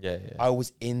ago. Yeah. I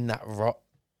was in that rut.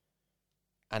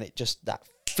 And it just, that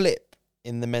flip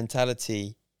in the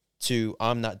mentality to,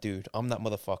 I'm that dude, I'm that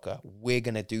motherfucker, we're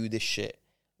going to do this shit.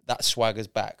 That swagger's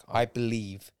back. I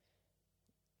believe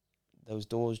those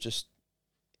doors just,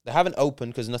 they haven't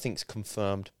opened because nothing's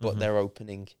confirmed, but they're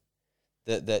opening.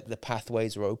 The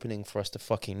pathways are opening for us to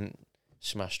fucking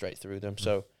smash straight through them.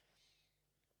 So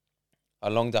I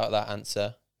longed out that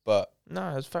answer, but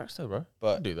no, it's facts though, bro.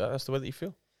 But you do that. That's the way that you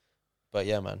feel. But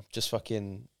yeah, man, just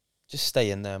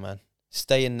stay in there, man.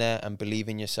 Stay in there and believe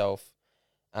in yourself.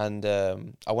 And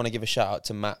I want to give a shout out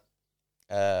to Matt.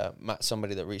 Matt,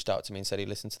 somebody that reached out to me and said he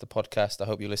listened to the podcast. I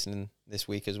hope you're listening this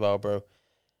week as well, bro.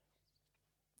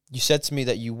 You said to me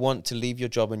that you want to leave your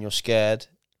job and you're scared.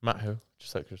 Matt who?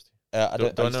 Just like Christy. I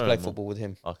used to play football with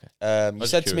him. Okay. You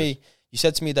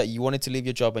said to me that you wanted to leave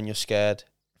your job and you're scared.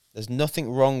 There's nothing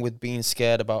wrong with being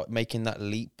scared about making that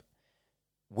leap.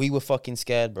 We were fucking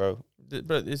scared, bro.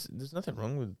 But there's nothing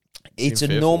wrong with it's a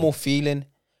fearful. Normal feeling.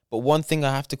 But one thing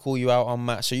I have to call you out on,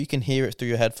 Matt, so you can hear it through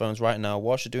your headphones right now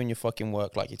whilst you're doing your fucking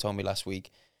work, like you told me last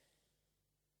week.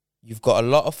 You've got a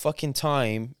lot of fucking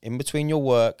time in between your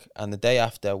work and the day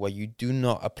after where you do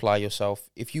not apply yourself.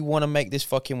 If you want to make this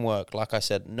fucking work, like I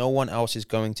said, no one else is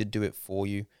going to do it for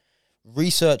you.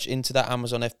 Research into that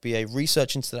Amazon FBA,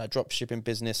 research into that dropshipping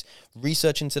business,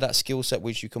 research into that skill set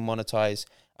which you can monetize,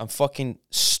 and fucking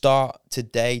start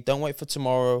today. Don't wait for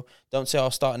tomorrow. Don't say I'll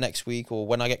start next week or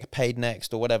when I get paid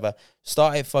next or whatever.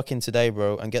 Start it fucking today,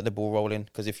 bro, and get the ball rolling.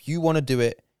 Because if you want to do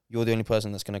it, you're the only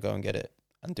person that's going to go and get it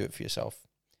and do it for yourself.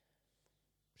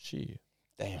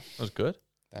 Damn. That was good.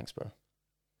 Thanks, bro.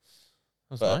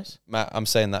 That's nice. Matt, I'm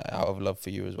saying that out of love for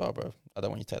you as well, bro. I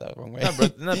don't want you to take that the wrong way.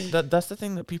 No, bro, that's the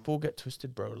thing that people get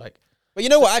twisted, bro. Like, but you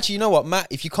know what? Actually, you know what, Matt?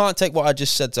 If you can't take what I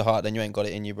just said to heart, then you ain't got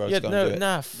it in you, bro. Yeah, to go and do it.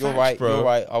 facts, you're right, bro. You're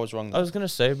right. I was wrong. I was gonna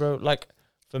say, bro. Like,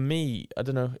 for me, I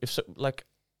don't know if so. Like,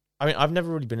 I mean, I've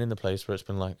never really been in the place where it's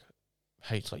been like,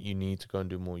 hey, it's like you need to go and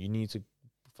do more. You need to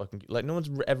fucking like. No one's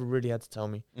ever really had to tell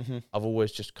me. Mm-hmm. I've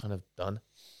always just kind of done,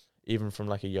 even from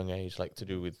like a young age, like to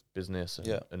do with business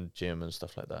and gym and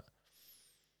stuff like that.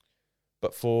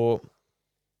 But for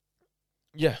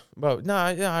I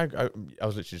was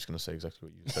literally just gonna say exactly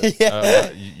what you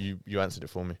said. You answered it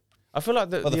for me. I feel like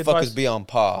the advice be on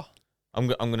par. I'm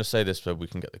gonna say this so we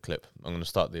can get the clip. I'm gonna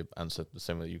start the answer the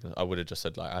same way you can. I would have just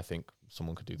said like I think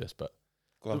someone could do this, but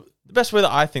the best way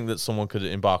that I think that someone could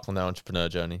embark on their entrepreneur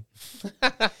journey.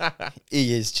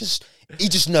 He just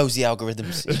knows the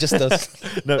algorithms. He just does.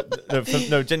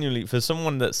 No, genuinely for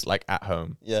someone that's like at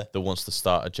home, that wants to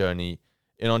start a journey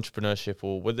in entrepreneurship,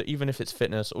 or whether even if it's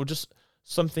fitness or just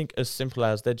something as simple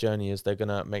as their journey is they're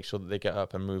gonna make sure that they get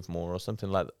up and move more or something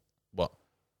like that. What?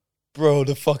 Bro,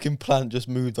 the fucking plant just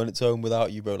moved on its own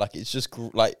without you, bro. Like it's just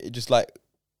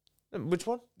Which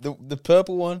one? The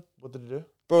purple one. What did it do?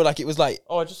 Bro, like it was like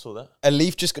I just saw that. A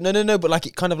leaf just no, but like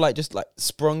it kind of like just like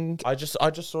sprung. I just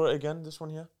saw it again. This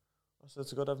one here. I swear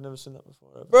to God, I've never seen that before.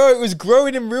 Ever. Bro, it was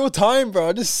growing in real time, bro.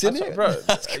 I just seen it. Bro,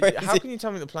 that's crazy. How can you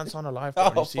tell me the plants aren't alive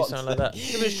when you see something like that?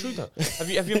 Yeah, but it's true though. Have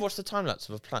you ever watched the time lapse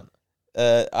of a plant?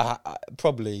 I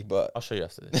probably, but I'll show you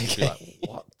after this. You'll be like,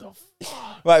 what the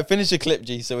fuck? Right, finish your clip,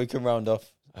 G, so we can round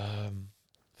off.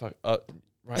 Fuck.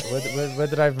 Right, where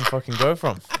did I even fucking go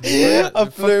from? I'm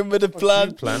flew with the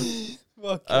plant.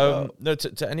 No,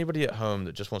 to anybody at home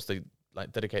that just wants to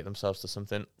like dedicate themselves to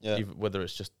something, even whether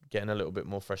it's just getting a little bit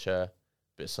more fresh air, a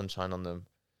bit of sunshine on them,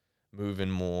 moving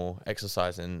more,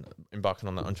 exercising, embarking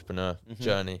on that entrepreneur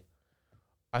journey.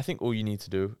 I think all you need to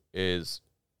do is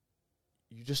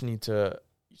you just need to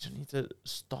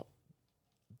stop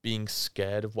being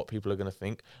scared of what people are going to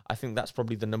think. I think that's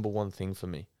probably the number one thing for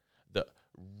me that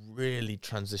really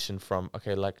transitioned from,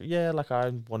 okay, like, yeah, like I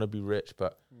want to be rich,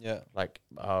 but like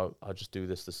I'll just do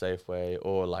this the safe way,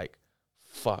 or like,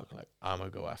 fuck, like I'm going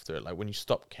to go after it. Like when you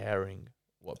stop caring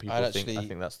what people think, I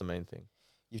think that's the main thing.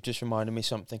 You've just reminded me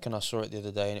something, and I saw it the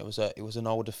other day, and it was an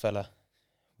older fella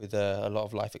with a lot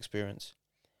of life experience.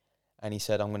 And he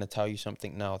said, I'm going to tell you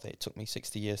something now that it took me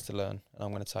 60 years to learn, and I'm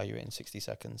going to tell you it in 60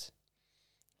 seconds.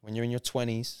 When you're in your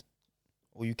 20s,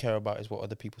 all you care about is what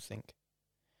other people think.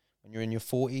 When you're in your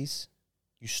 40s,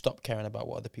 you stop caring about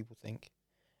what other people think.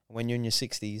 And when you're in your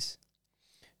 60s,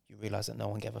 you realise that no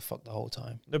one gave a fuck the whole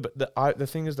time. No, but the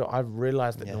thing is, though, I've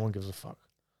realised that no one gives a fuck.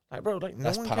 Like, bro, like,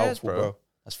 That's no one powerful, cares, bro.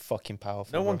 That's fucking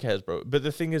powerful. No one cares, bro. But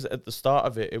the thing is, at the start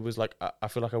of it, it was like, I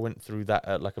feel like I went through that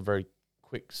at like a very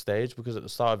quick stage, because at the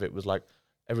start of it was like,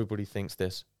 everybody thinks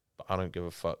this, but I don't give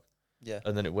a fuck. Yeah.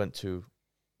 And then it went to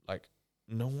like,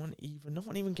 no one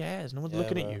even cares. No one's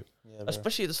looking at you. Yeah,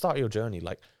 especially at the start of your journey.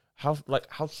 Like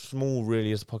how small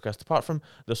really is the podcast? Apart from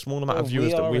the small amount of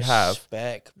viewers that we have,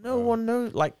 no one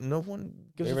knows. Like no one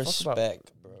gives a fuck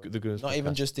about the Gooms. Not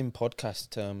even just in podcast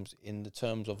terms, in the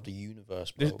terms of the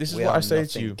universe, bro. This is what I say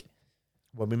to you.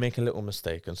 When we make a little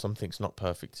mistake and something's not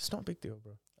perfect, it's not a big deal,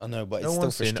 bro. I know, but it's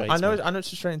still frustrating. I know it's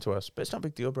frustrating to us, but it's not a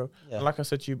big deal, bro. Yeah. And like I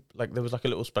said to you, like there was like a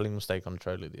little spelling mistake on the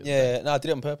trailer the other day. Yeah, no, I did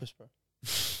it on purpose, bro.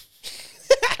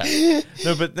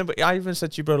 No, but I even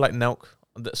said to you, bro, like Nelk,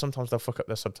 that sometimes they'll fuck up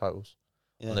their subtitles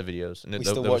on their videos. And we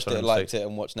still watched it, liked it,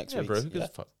 and watched next week. Bro, who gives a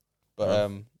fuck?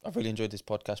 But I've really enjoyed this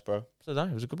podcast, bro. So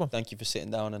it was a good one. Thank you for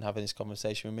sitting down and having this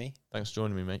conversation with me. Thanks for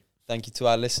joining me, mate. Thank you to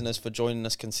our listeners for joining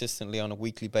us consistently on a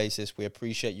weekly basis. We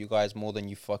appreciate you guys more than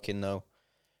you fucking know.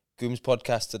 Gooms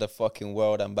podcast to the fucking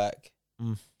world and back.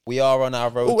 We are on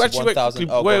our road to 1,000.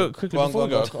 Quickly before we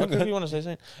go, I quickly want to say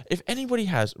something. If anybody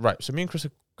has, so me and Chris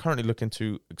are currently looking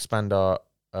to expand our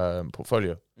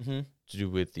portfolio to do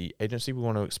with the agency. We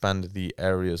want to expand the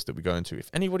areas that we go into.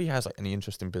 If anybody has like any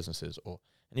interesting businesses, or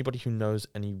anybody who knows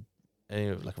any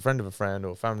like a friend of a friend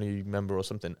or a family member or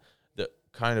something that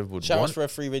kind of would shout want us for a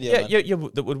free video.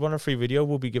 That would want a free video,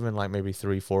 we'll be giving like maybe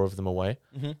 3-4 of them away,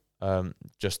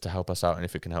 just to help us out, and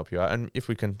if it can help you out, and if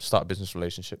we can start a business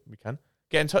relationship, we can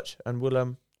get in touch, and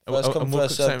we'll first come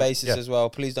first serve basis as well.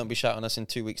 Please don't be shouting us in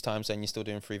 2 weeks' time saying you're still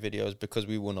doing free videos, because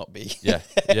we will not be. Yeah.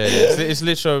 It's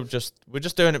literally we're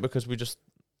just doing it because we just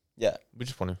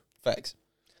want to. Facts.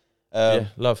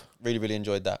 Love. Really, really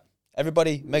enjoyed that.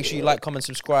 Everybody, make sure you like, comment,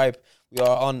 subscribe. We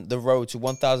are on the road to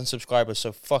 1,000 subscribers,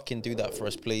 so fucking do that for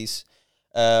us, please.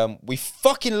 We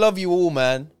fucking love you all,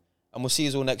 man. And we'll see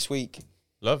you all next week.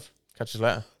 Love. Catch you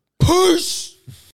later. Peace!